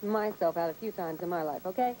have locked myself out a few times in my life,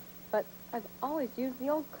 okay? But I've always used the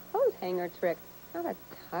old coat hanger trick, not a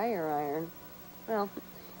tire iron. Well,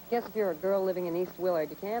 guess if you're a girl living in East Willard,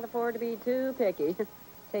 you can't afford to be too picky.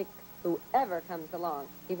 Take whoever comes along,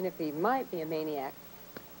 even if he might be a maniac.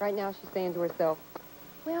 Right now, she's saying to herself,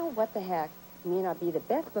 well, what the heck? He may not be the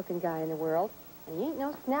best-looking guy in the world, and he ain't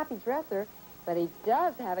no snappy dresser, but he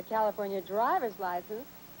does have a California driver's license.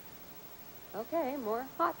 Okay, more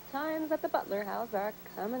hot times at the Butler house are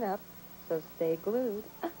coming up, so stay glued.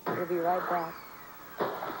 We'll be right back.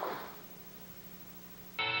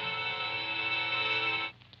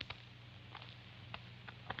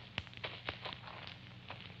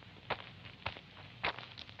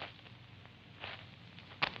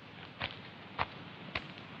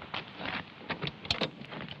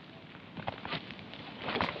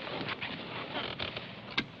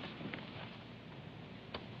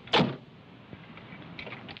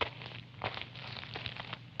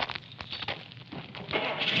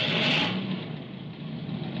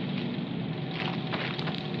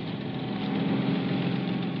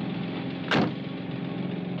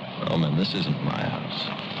 Roman, this isn't my house.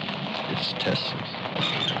 It's Tess's.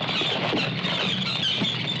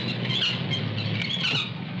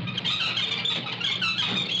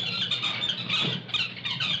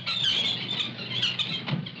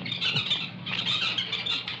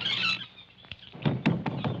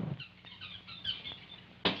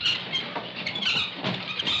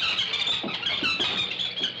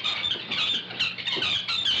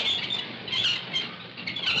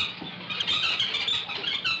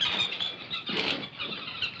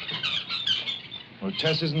 Well,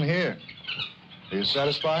 Tess isn't here. Are you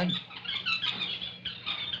satisfied?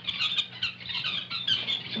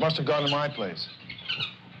 She must have gone to my place.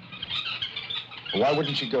 Well, why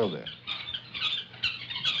wouldn't she go there?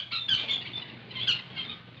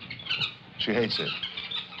 She hates it.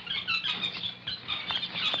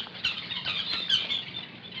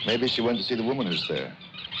 Maybe she went to see the woman who's there.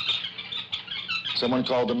 Someone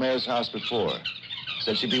called the mayor's house before.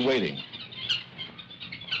 Said she'd be waiting.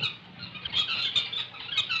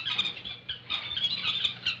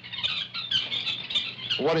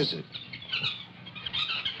 What is it?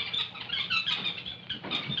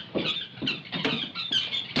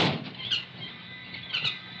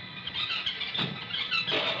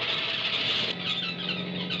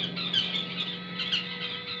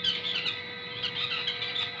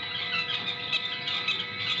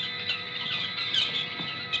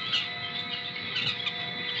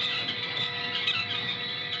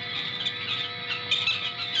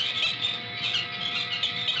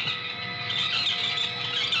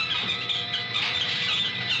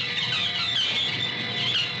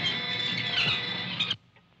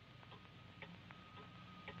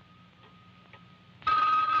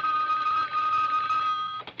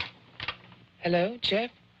 Hello,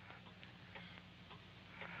 Jeff?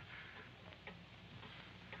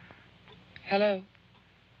 Hello?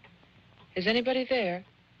 Is anybody there?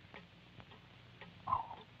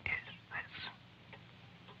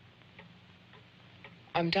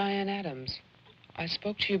 I'm Diane Adams. I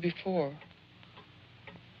spoke to you before.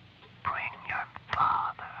 Bring your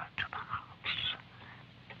father to the house.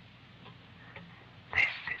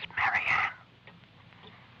 This is Marianne.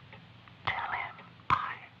 Tell him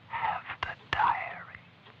I have the diary.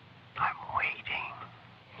 I'm waiting.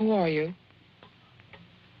 Who are you?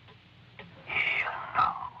 He'll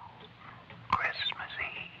know. Christmas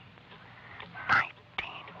Eve,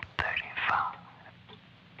 1935.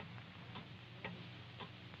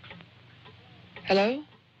 Hello?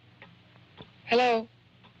 Hello?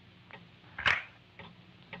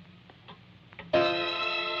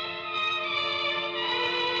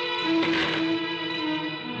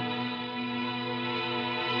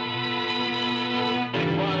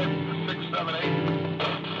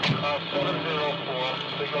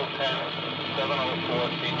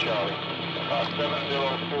 Charlie.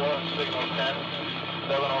 704, signal 10,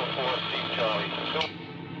 704, C Charlie.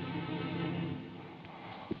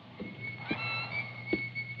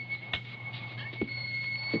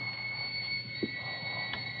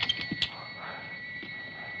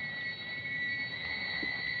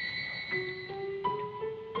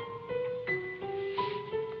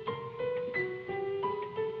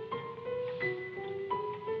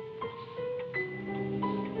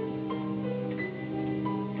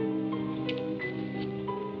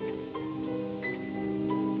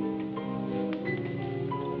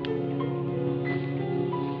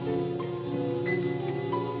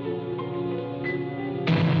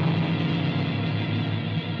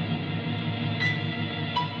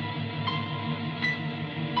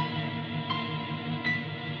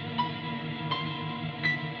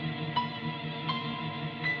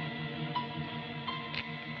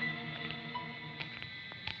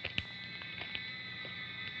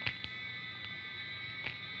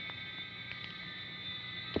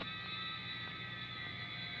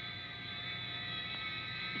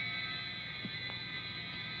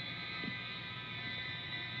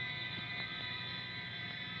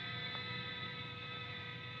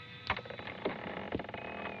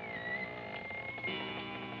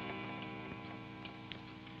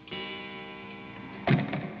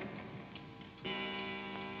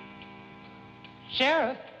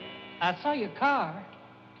 Sheriff, I saw your car.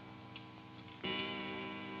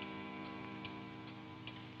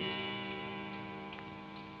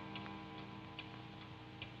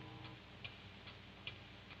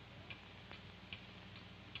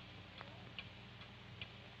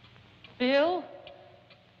 Bill?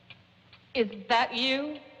 Is that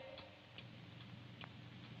you?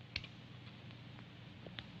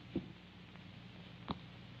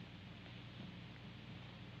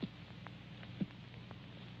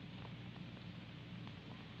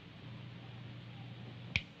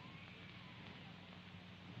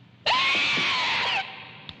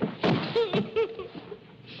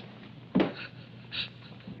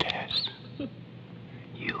 Tess,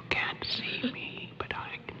 you can't see me, but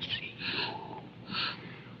I can see you.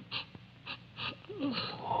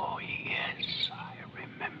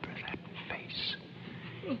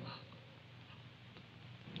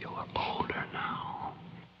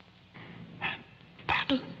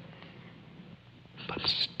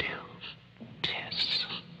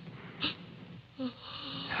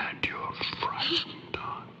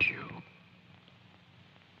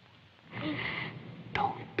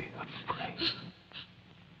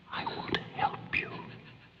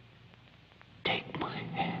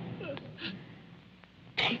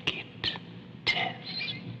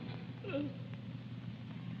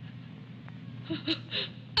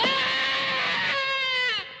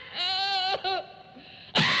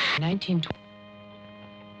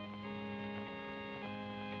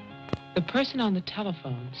 The person on the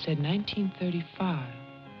telephone said 1935,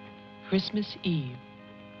 Christmas Eve.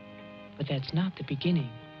 But that's not the beginning.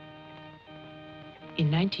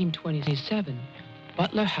 In 1927,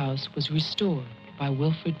 Butler House was restored by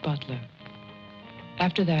Wilfred Butler.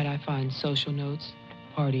 After that, I find social notes,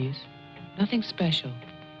 parties, nothing special.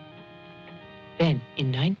 Then,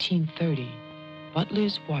 in 1930,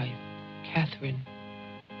 Butler's wife, Catherine,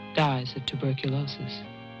 dies of tuberculosis.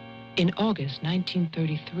 In August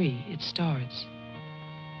 1933, it starts.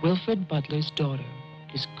 Wilfred Butler's daughter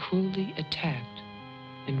is cruelly attacked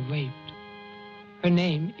and raped. Her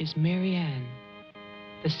name is Mary Ann,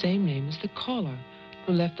 the same name as the caller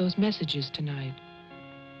who left those messages tonight.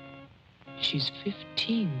 She's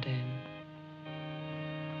 15 then.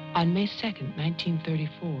 On May 2nd,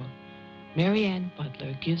 1934, Mary Ann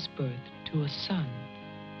Butler gives birth to a son,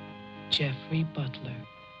 Jeffrey Butler.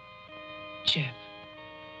 Jeff.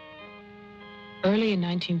 Early in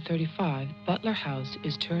 1935, Butler House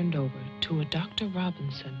is turned over to a Dr.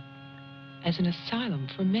 Robinson as an asylum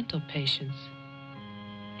for mental patients.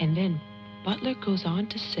 And then Butler goes on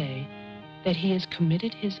to say that he has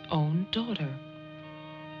committed his own daughter.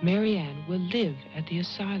 Mary Ann will live at the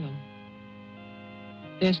asylum.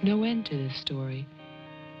 There's no end to this story.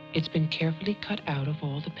 It's been carefully cut out of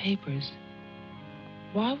all the papers.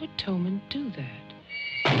 Why would Toman do that?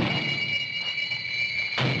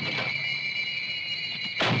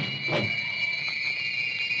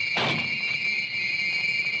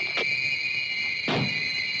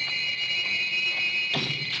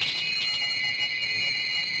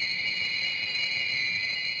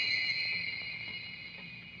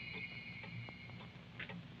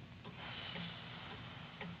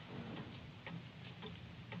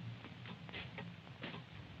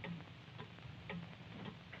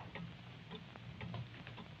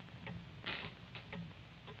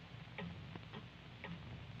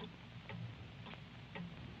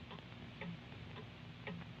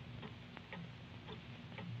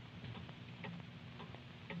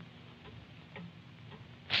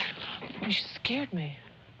 You scared me.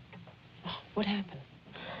 Oh, what happened?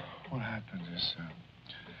 What happened is,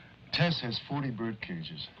 Tess has 40 bird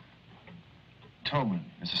cages. Toman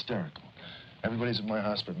is hysterical. Everybody's at my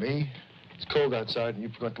house but me. It's cold outside and you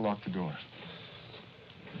forgot to lock the door.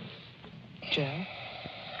 Joe,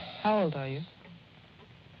 how old are you?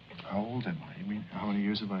 How old am I? You mean, how many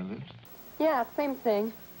years have I lived? Yeah, same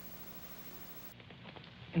thing.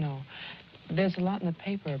 No. There's a lot in the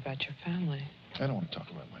paper about your family. I don't want to talk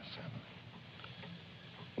about my family.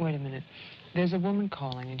 Wait a minute. There's a woman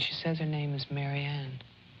calling, and she says her name is Mary Ann.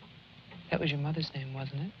 That was your mother's name,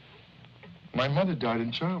 wasn't it? My mother died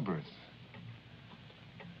in childbirth.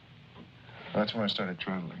 That's when I started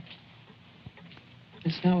traveling.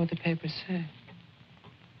 It's not what the papers say.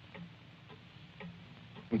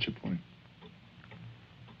 What's your point?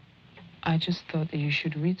 I just thought that you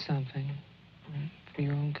should read something for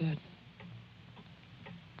your own good.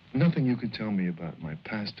 Nothing you could tell me about my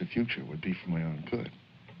past or future would be for my own good.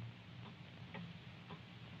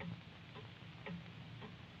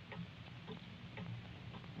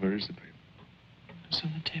 Where is the paper? It's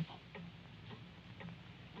on the table.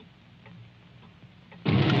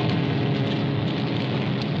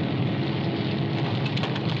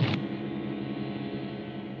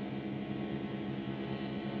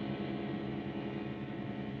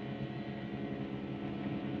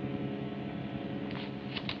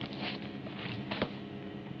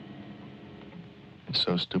 It's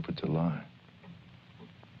so stupid to lie.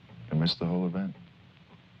 I missed the whole event.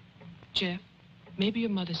 Jeff, maybe your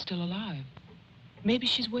mother's still alive. Maybe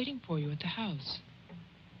she's waiting for you at the house.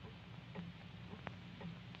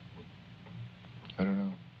 I don't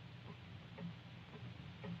know.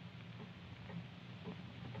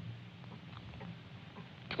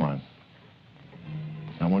 Come on.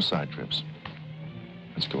 No more side trips.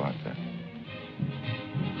 Let's go out there.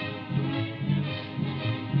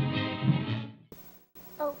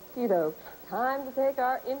 Okie-doke. Time to take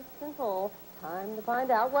our instant poll. Time to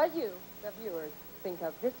find out what you, the viewers, think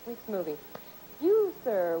of this week's movie. You,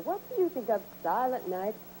 sir, what do you think of Silent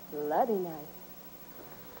Night, Bloody Night?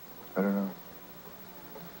 I don't know.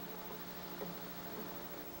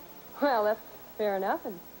 Well, that's fair enough,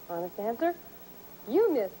 an honest answer.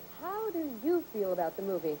 You, miss, how do you feel about the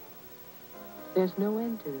movie? There's no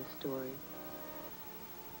end to this story.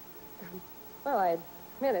 Well, I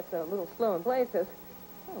admit it's a little slow in places.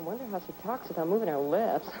 Oh, I wonder how she talks without moving her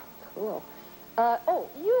lips. Cool. Oh,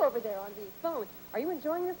 you over there on the phone. Are you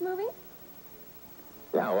enjoying this movie?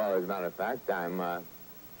 Yeah, well, as a matter of fact, I'm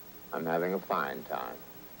having a fine time.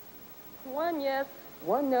 One yes,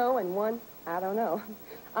 one no, and one I don't know.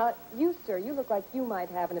 You, sir, you look like you might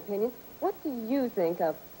have an opinion. What do you think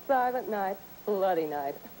of Silent Night, Bloody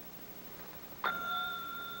Night?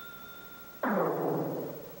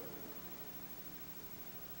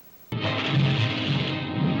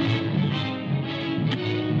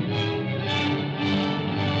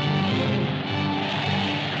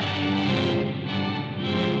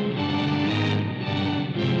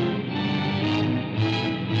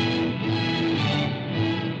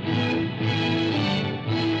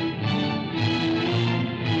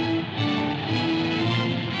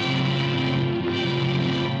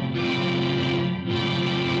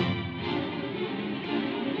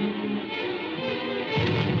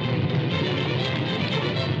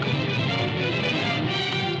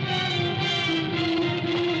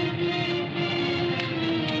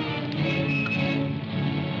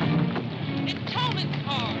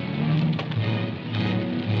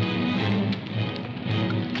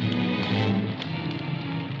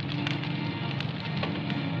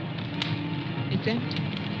 It's empty.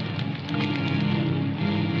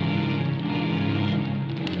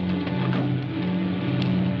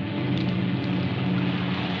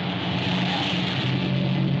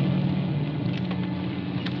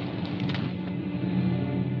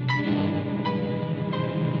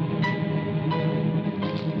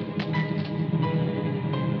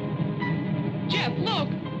 Jeff, look!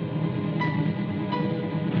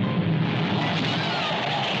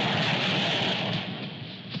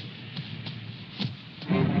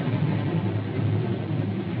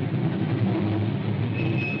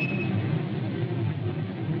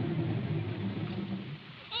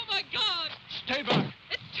 Oh, my God! Stay back!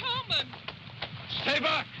 It's Tolman! Stay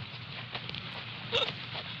back!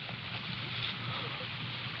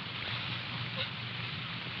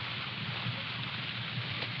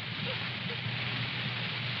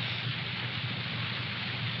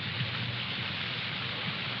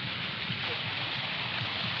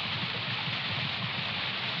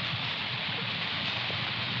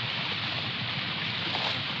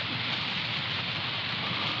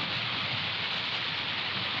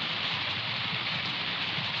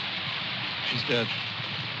 She's dead.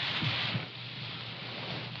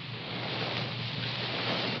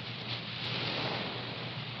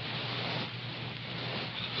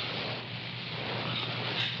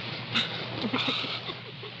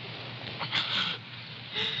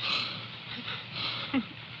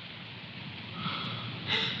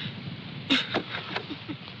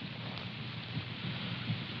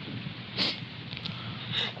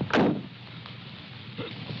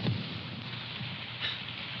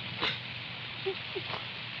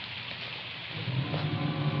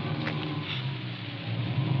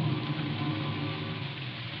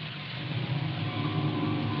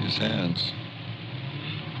 His hands.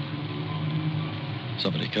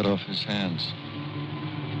 Somebody cut off his hands.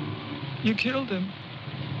 You killed him.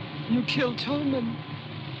 You killed Tolman.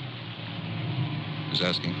 He's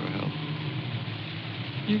asking for help.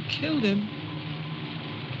 You killed him.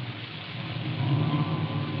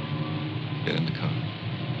 Get in the car.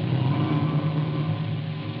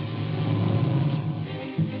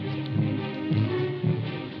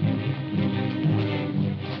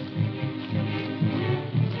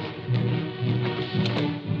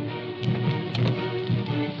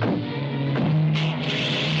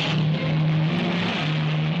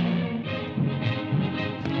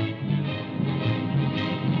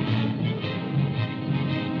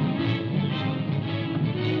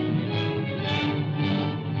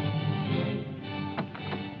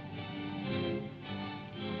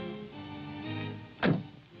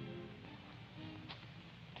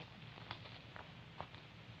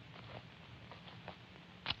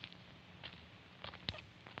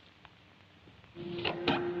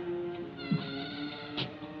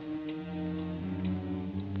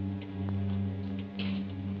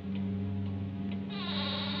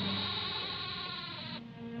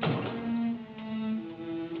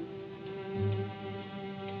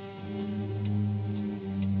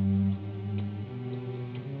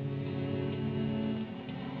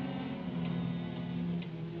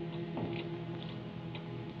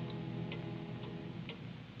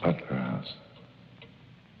 Butler House.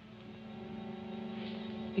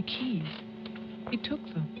 The keys. He took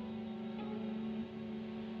them.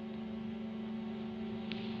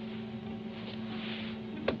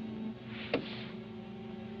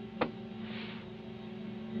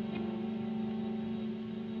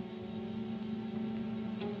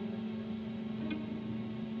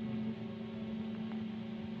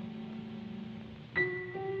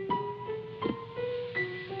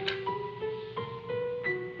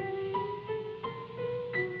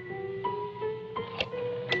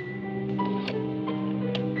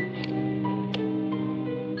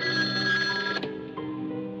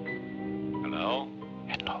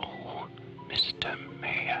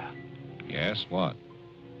 Yes, what?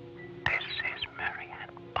 This is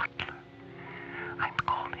Marianne Butler. I'm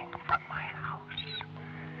calling from my house.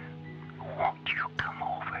 Won't you come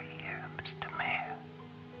over here, Mr. Mayor?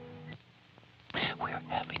 We're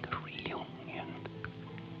having a reunion.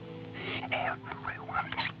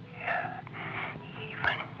 Everyone's here,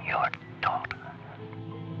 even your daughter.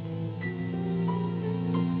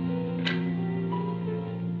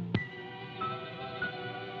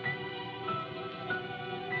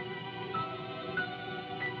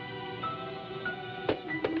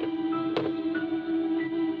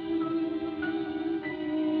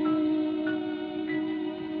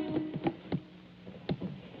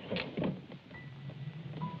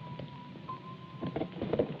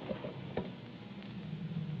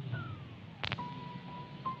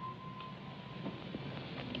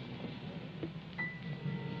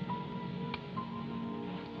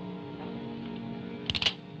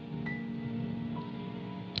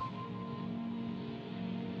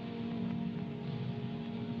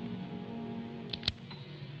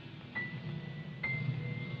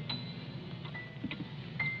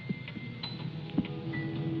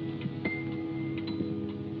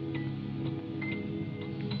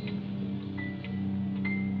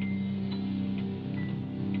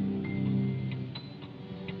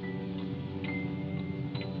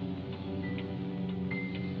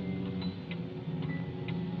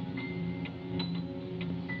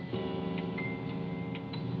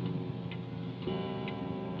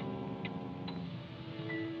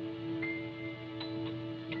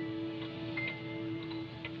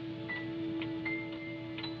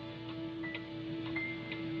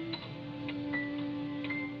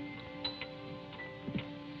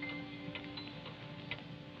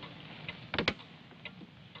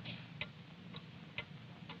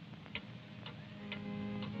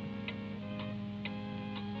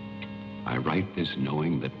 I write this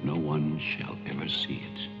knowing that no one shall ever see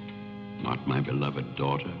it. Not my beloved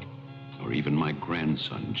daughter, or even my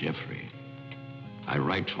grandson, Jeffrey. I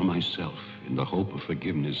write for myself in the hope of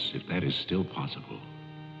forgiveness, if that is still possible.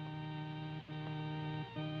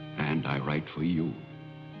 And I write for you,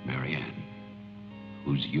 Marianne,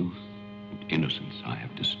 whose youth and innocence I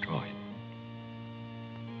have destroyed.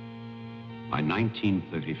 By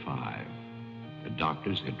 1935, the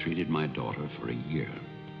doctors had treated my daughter for a year.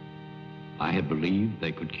 I had believed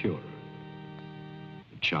they could cure her.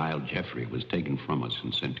 The child, Jeffrey, was taken from us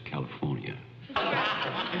and sent to California. I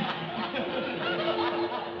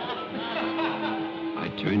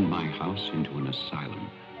turned my house into an asylum.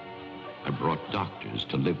 I brought doctors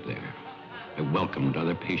to live there. I welcomed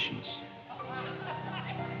other patients.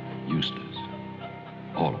 Eustace,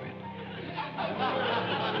 all of it.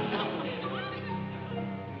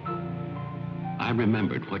 I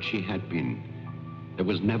remembered what she had been. There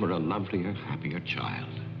was never a lovelier, happier child.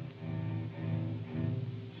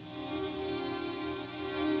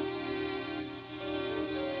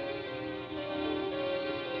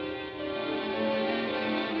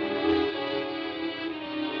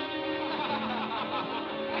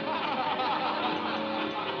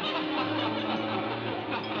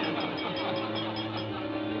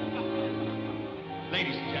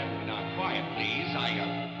 Ladies and gentlemen, now quiet, please.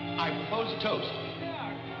 I propose a toast.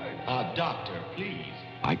 Doctor, please.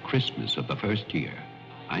 By Christmas of the first year,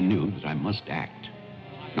 I knew that I must act,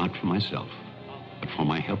 not for myself, but for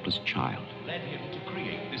my helpless child. Led him to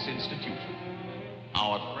create this institution.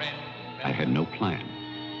 Our friend... I had no plan.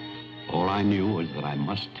 All I knew was that I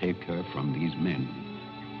must take her from these men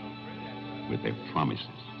with their promises,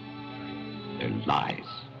 their lies.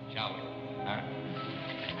 Shall we? Huh?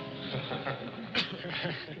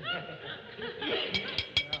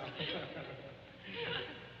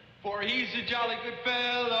 For he's a jolly good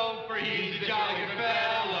fellow, for he's a jolly good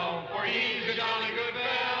fellow, for he's a jolly good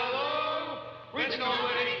fellow, which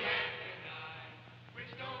nobody can deny,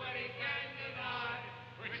 which nobody can deny,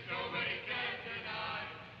 which nobody can deny,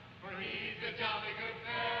 for he's a jolly good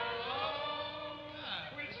fellow,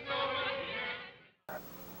 which nobody can.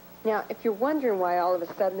 Now, if you're wondering why all of a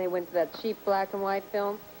sudden they went to that cheap black and white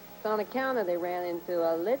film, it's on account of they ran into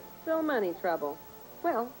a little money trouble.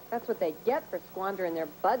 Well, that's what they get for squandering their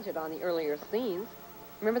budget on the earlier scenes.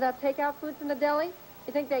 Remember that takeout food from the deli?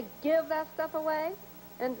 You think they give that stuff away?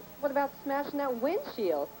 And what about smashing that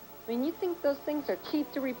windshield? I mean, you think those things are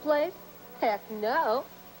cheap to replace? Heck no.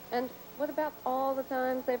 And what about all the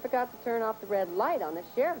times they forgot to turn off the red light on the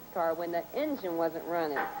sheriff's car when the engine wasn't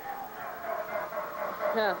running? Huh.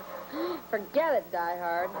 Forget it, Die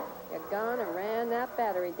Hard. You're gone and ran that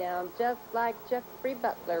battery down just like Jeffrey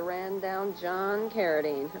Butler ran down John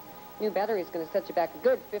Carradine. New battery's going to set you back a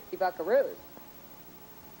good 50 buckaroos.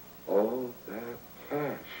 All that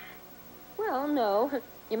cash. Well, no.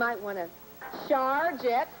 You might want to charge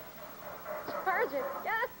it. Charge it,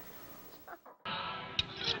 yes.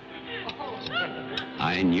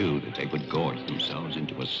 I knew that they would gorge themselves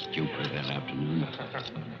into a stupor that afternoon.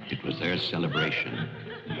 It was their celebration.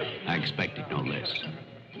 I expected no less.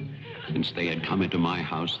 Since they had come into my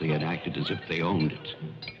house, they had acted as if they owned it.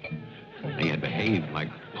 They had behaved like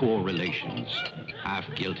poor relations, half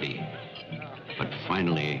guilty, but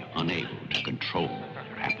finally unable to control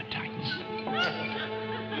their appetites.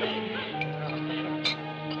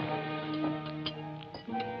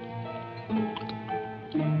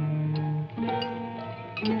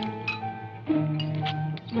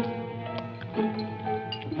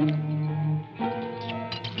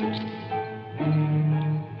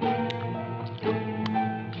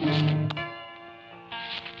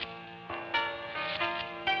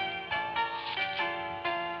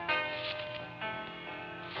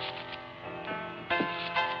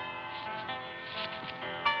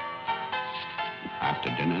 After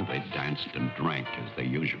dinner, they danced and drank as they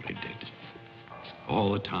usually did.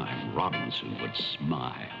 All the time, Robinson would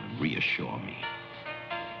smile and reassure me.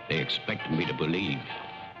 They expected me to believe,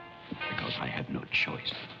 because I had no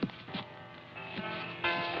choice.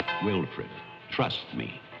 Wilfred, trust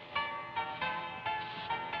me.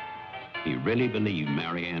 He really believed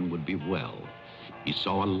Marianne would be well. He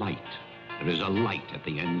saw a light. There is a light at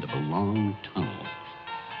the end of a long tunnel.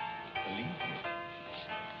 Believe me.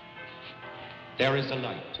 There is a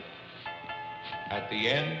light at the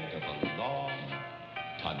end of a long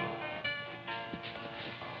tunnel.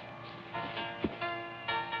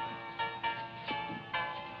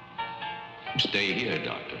 Stay here,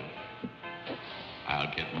 Doctor.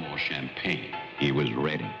 I'll get more champagne. He was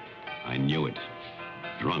ready. I knew it.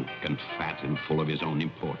 Drunk and fat and full of his own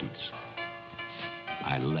importance.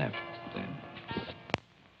 I left then.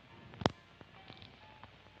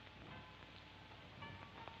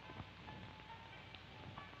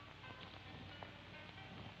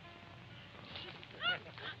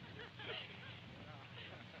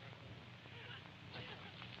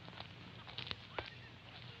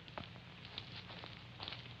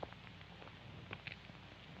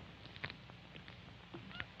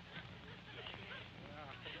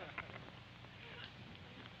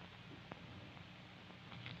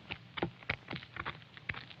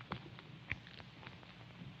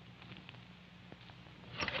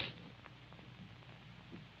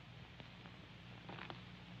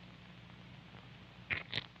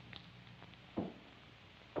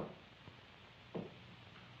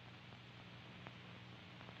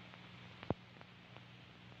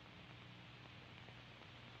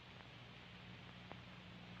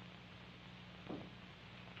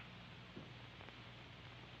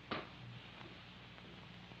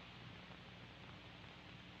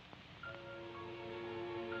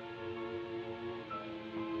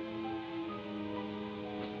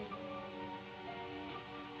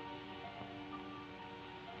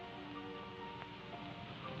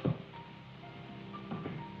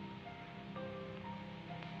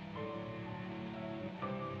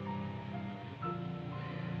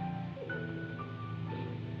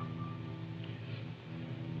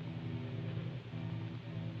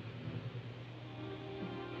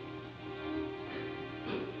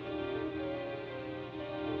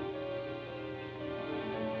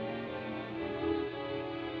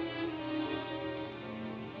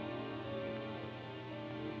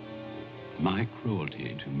 My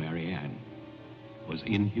cruelty to Marianne was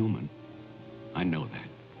inhuman. I know that.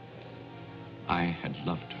 I had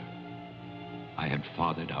loved her. I had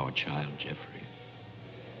fathered our child, Jeffrey.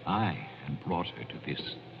 I had brought her to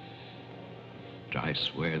this. But I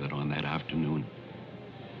swear that on that afternoon,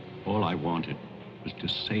 all I wanted was to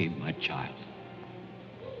save my child.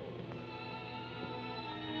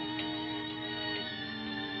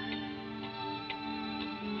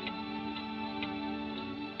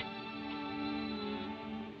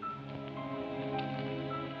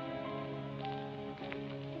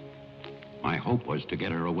 My hope was to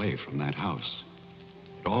get her away from that house.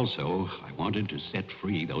 But also, I wanted to set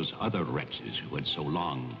free those other wretches who had so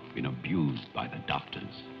long been abused by the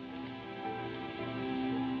doctors.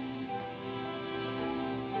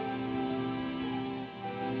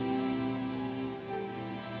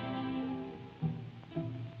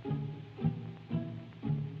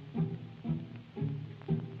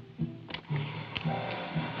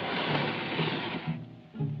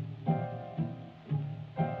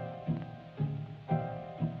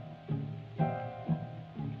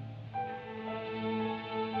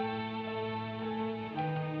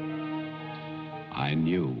 I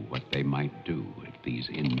knew what they might do if these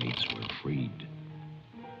inmates were freed.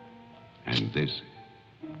 And this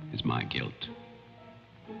is my guilt.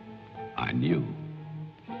 I knew,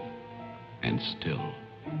 and still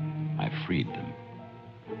I freed them.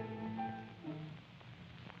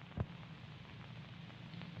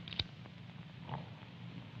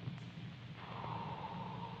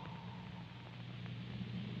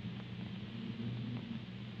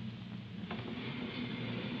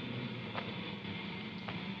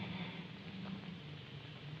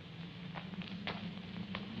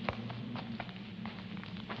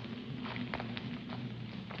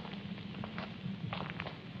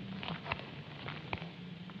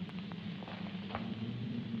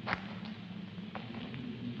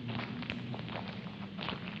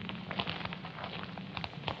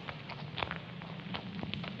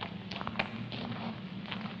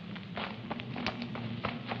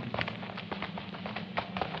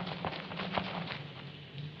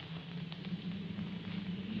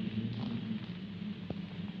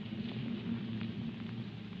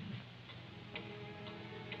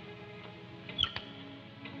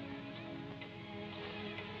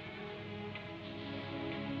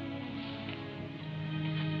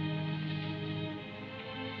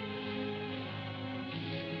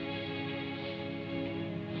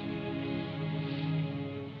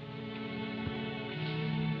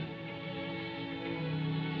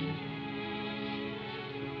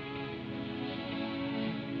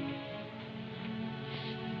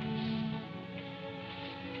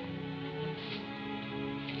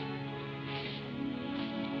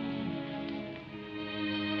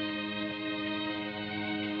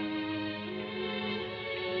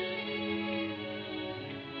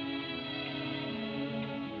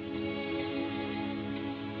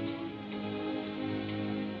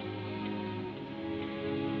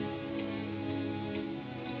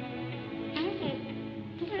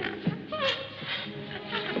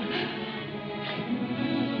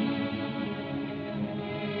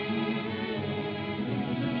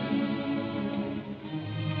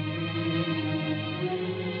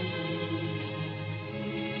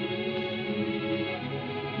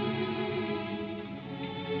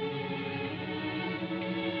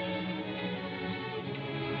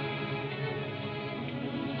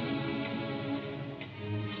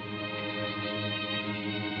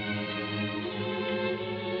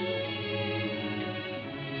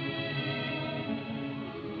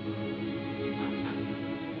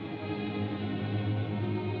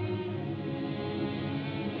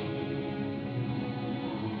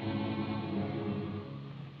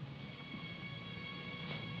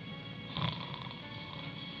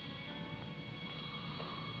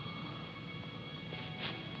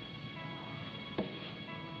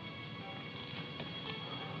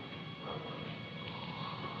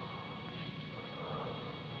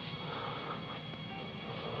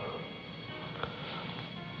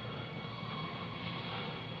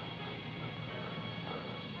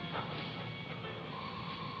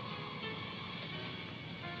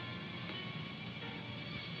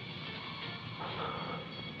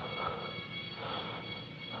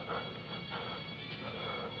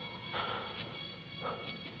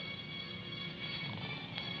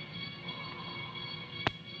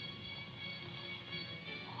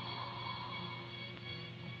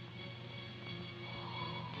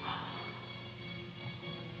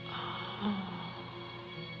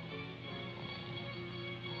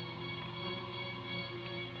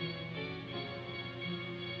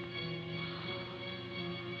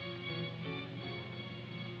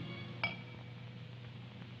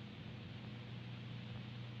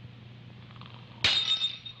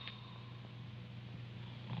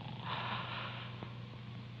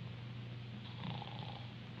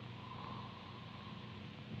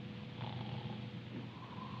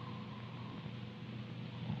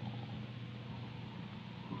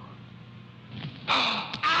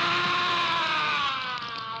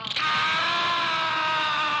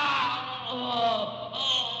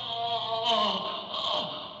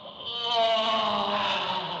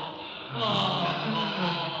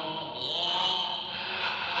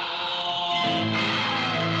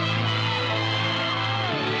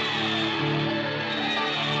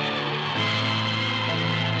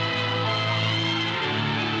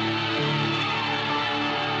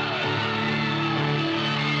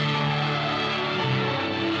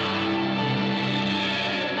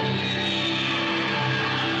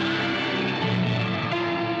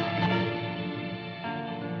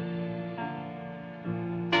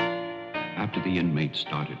 After the inmates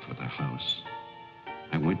started for the house,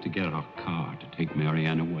 I went to get our car to take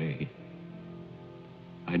Marianne away.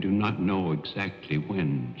 I do not know exactly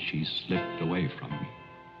when she slipped away from me.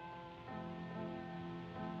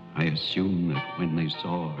 I assume that when they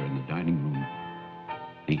saw her in the dining room,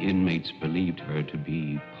 The inmates believed her to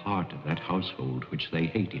be part of that household which they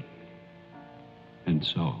hated. And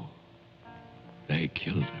so, they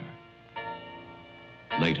killed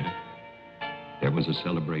her. Later, there was a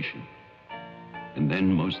celebration. And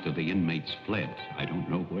then most of the inmates fled. I don't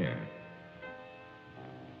know where.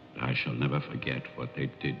 But I shall never forget what they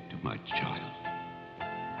did to my child.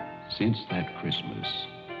 Since that Christmas,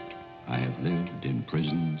 I have lived in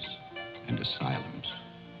prisons and asylums.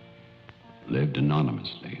 Lived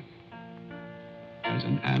anonymously, as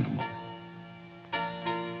an animal.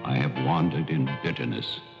 I have wandered in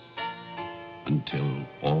bitterness until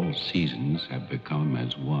all seasons have become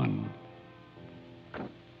as one.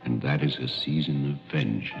 And that is a season of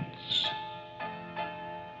vengeance.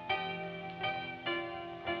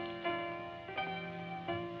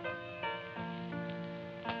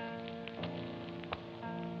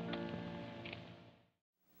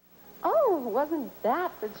 Oh, wasn't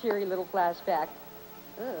that the cheery little flashback?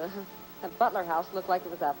 Ugh. That Butler house looked like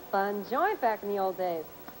it was a fun joint back in the old days.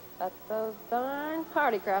 But those darn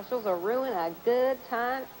party crashers will ruin a good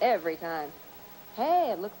time every time.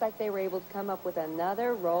 Hey, it looks like they were able to come up with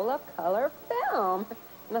another roll of color film.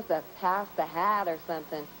 Must have passed the hat or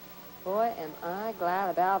something. Boy, am I glad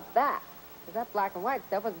about that. Because that black and white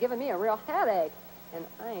stuff was giving me a real headache. And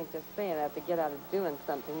I ain't just saying that to get out of doing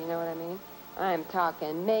something, you know what I mean? I'm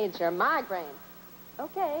talking major migraine.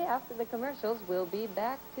 Okay, after the commercials, we'll be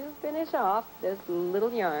back to finish off this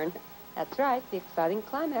little yarn. That's right, the exciting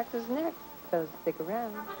climax is next, so stick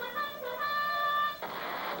around.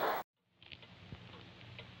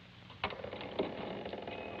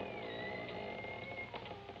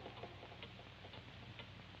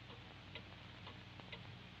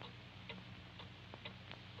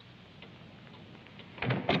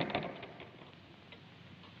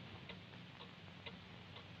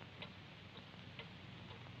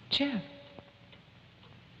 Jeff.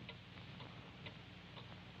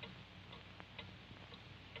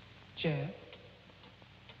 Jeff.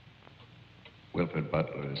 Wilfred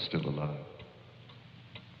Butler is still alive.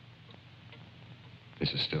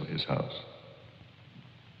 This is still his house.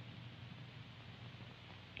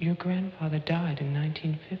 Your grandfather died in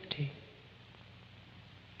 1950.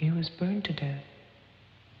 He was burned to death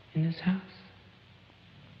in this house.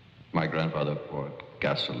 My grandfather poured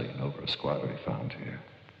gasoline over a squatter he found here.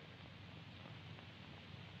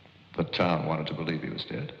 The town wanted to believe he was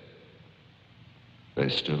dead. They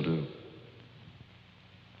still do.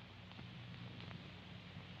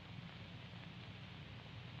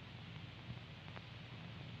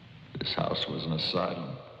 This house was an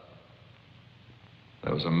asylum.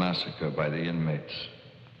 There was a massacre by the inmates.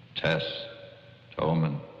 Tess,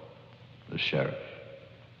 Tolman, the sheriff.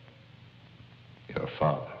 Your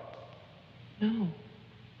father. No.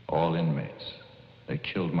 All inmates. They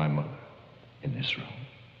killed my mother in this room.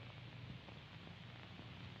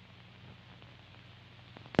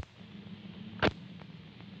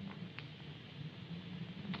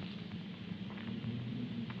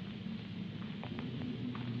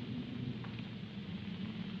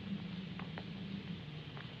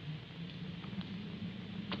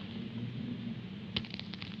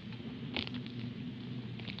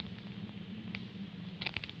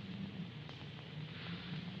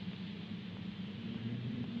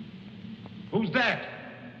 Who's that?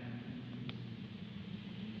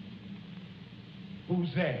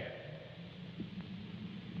 Who's there?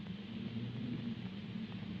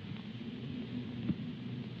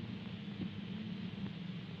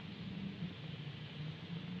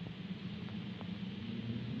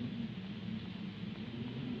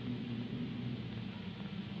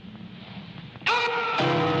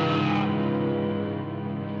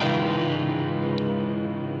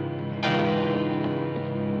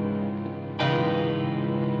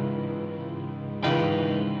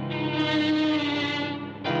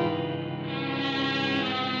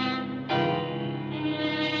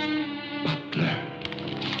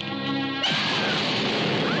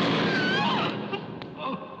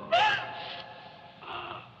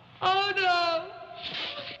 Oh, no.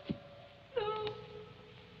 No. Oh,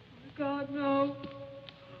 God, no.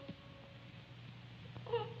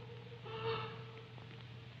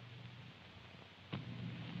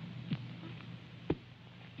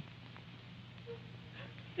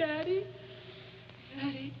 Daddy?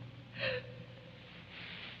 Daddy?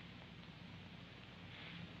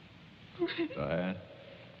 Diane?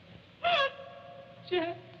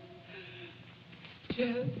 Jeff?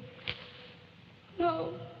 Jeff?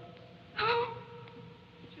 No. No.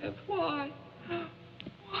 Jeff, why?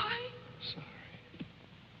 Why? Sorry.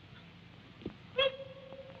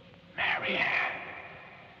 Marianne.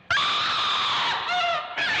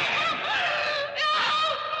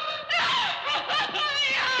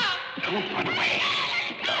 Don't run away.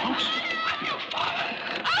 Don't. I'm your father.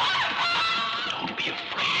 Don't be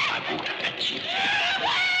afraid. I won't hurt you.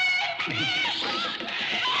 Please.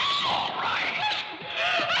 It's all right.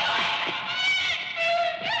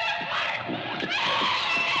 I won't hurt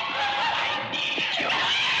you. I need you.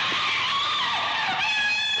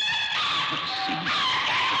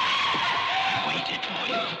 I waited for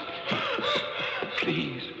you.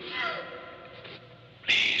 Please.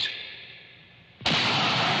 Please.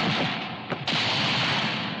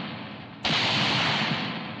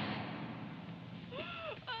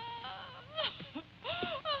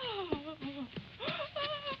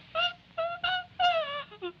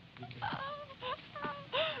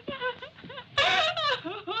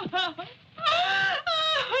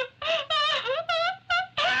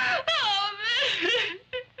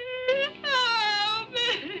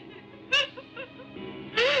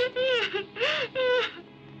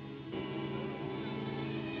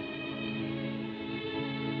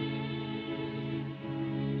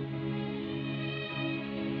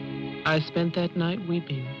 I spent that night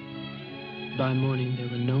weeping. By morning, there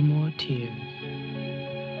were no more tears.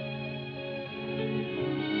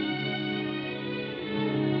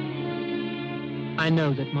 I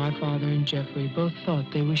know that my father and Jeffrey both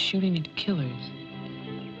thought they were shooting at killers,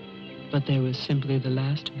 but they were simply the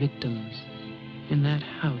last victims in that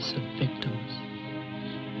house of victims.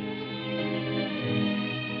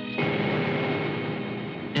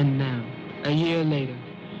 And now, a year later,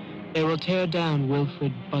 they will tear down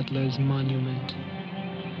Wilfred Butler's monument.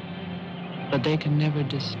 But they can never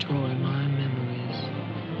destroy my memories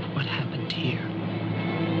of what happened here.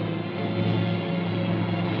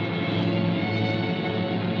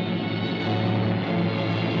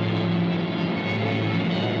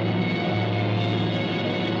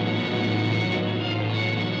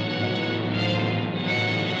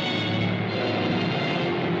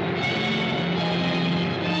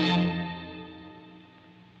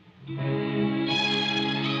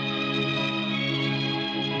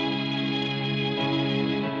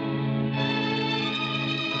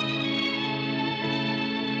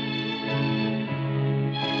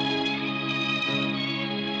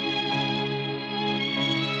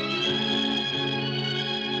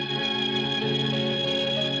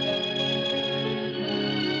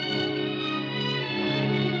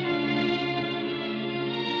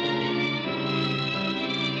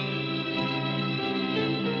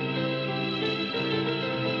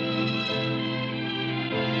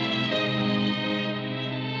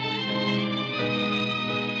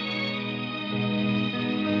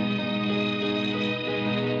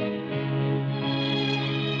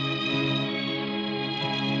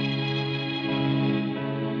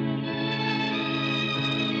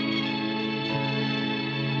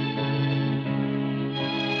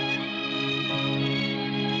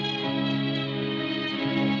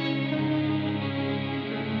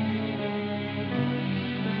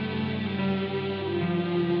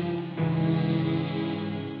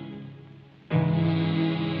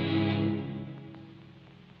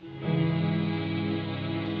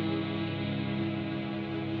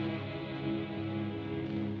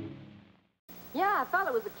 Yeah, I thought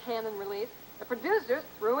it was a Canon release. The producers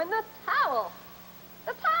threw in the towel.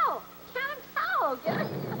 The towel! Canon towel! Get it?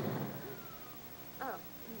 Oh.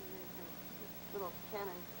 Little Canon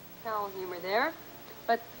towel humor there.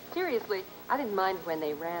 But seriously, I didn't mind when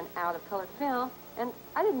they ran out of colored film, and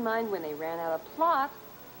I didn't mind when they ran out of plot,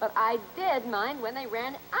 but I did mind when they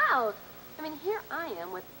ran out. I mean, here I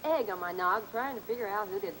am with egg on my nog trying to figure out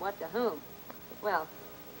who did what to whom. Well,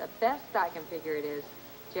 the best I can figure it is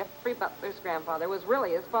Jeffrey Butler's grandfather was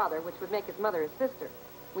really his father, which would make his mother his sister.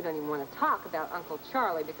 We don't even want to talk about Uncle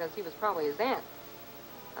Charlie because he was probably his aunt.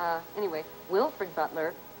 Anyway, Wilfred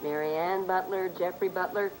Butler, Mary Ann Butler, Jeffrey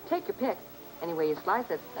Butler, take your pick. Any way you slice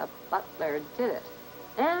it, the Butler did it.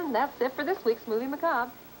 And that's it for this week's Movie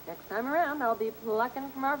Macabre. Next time around, I'll be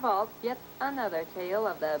plucking from our vaults yet another tale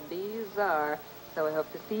of the bizarre. So I hope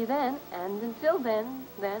to see you then, and until then,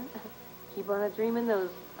 keep on a-dreaming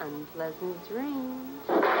those unpleasant dreams.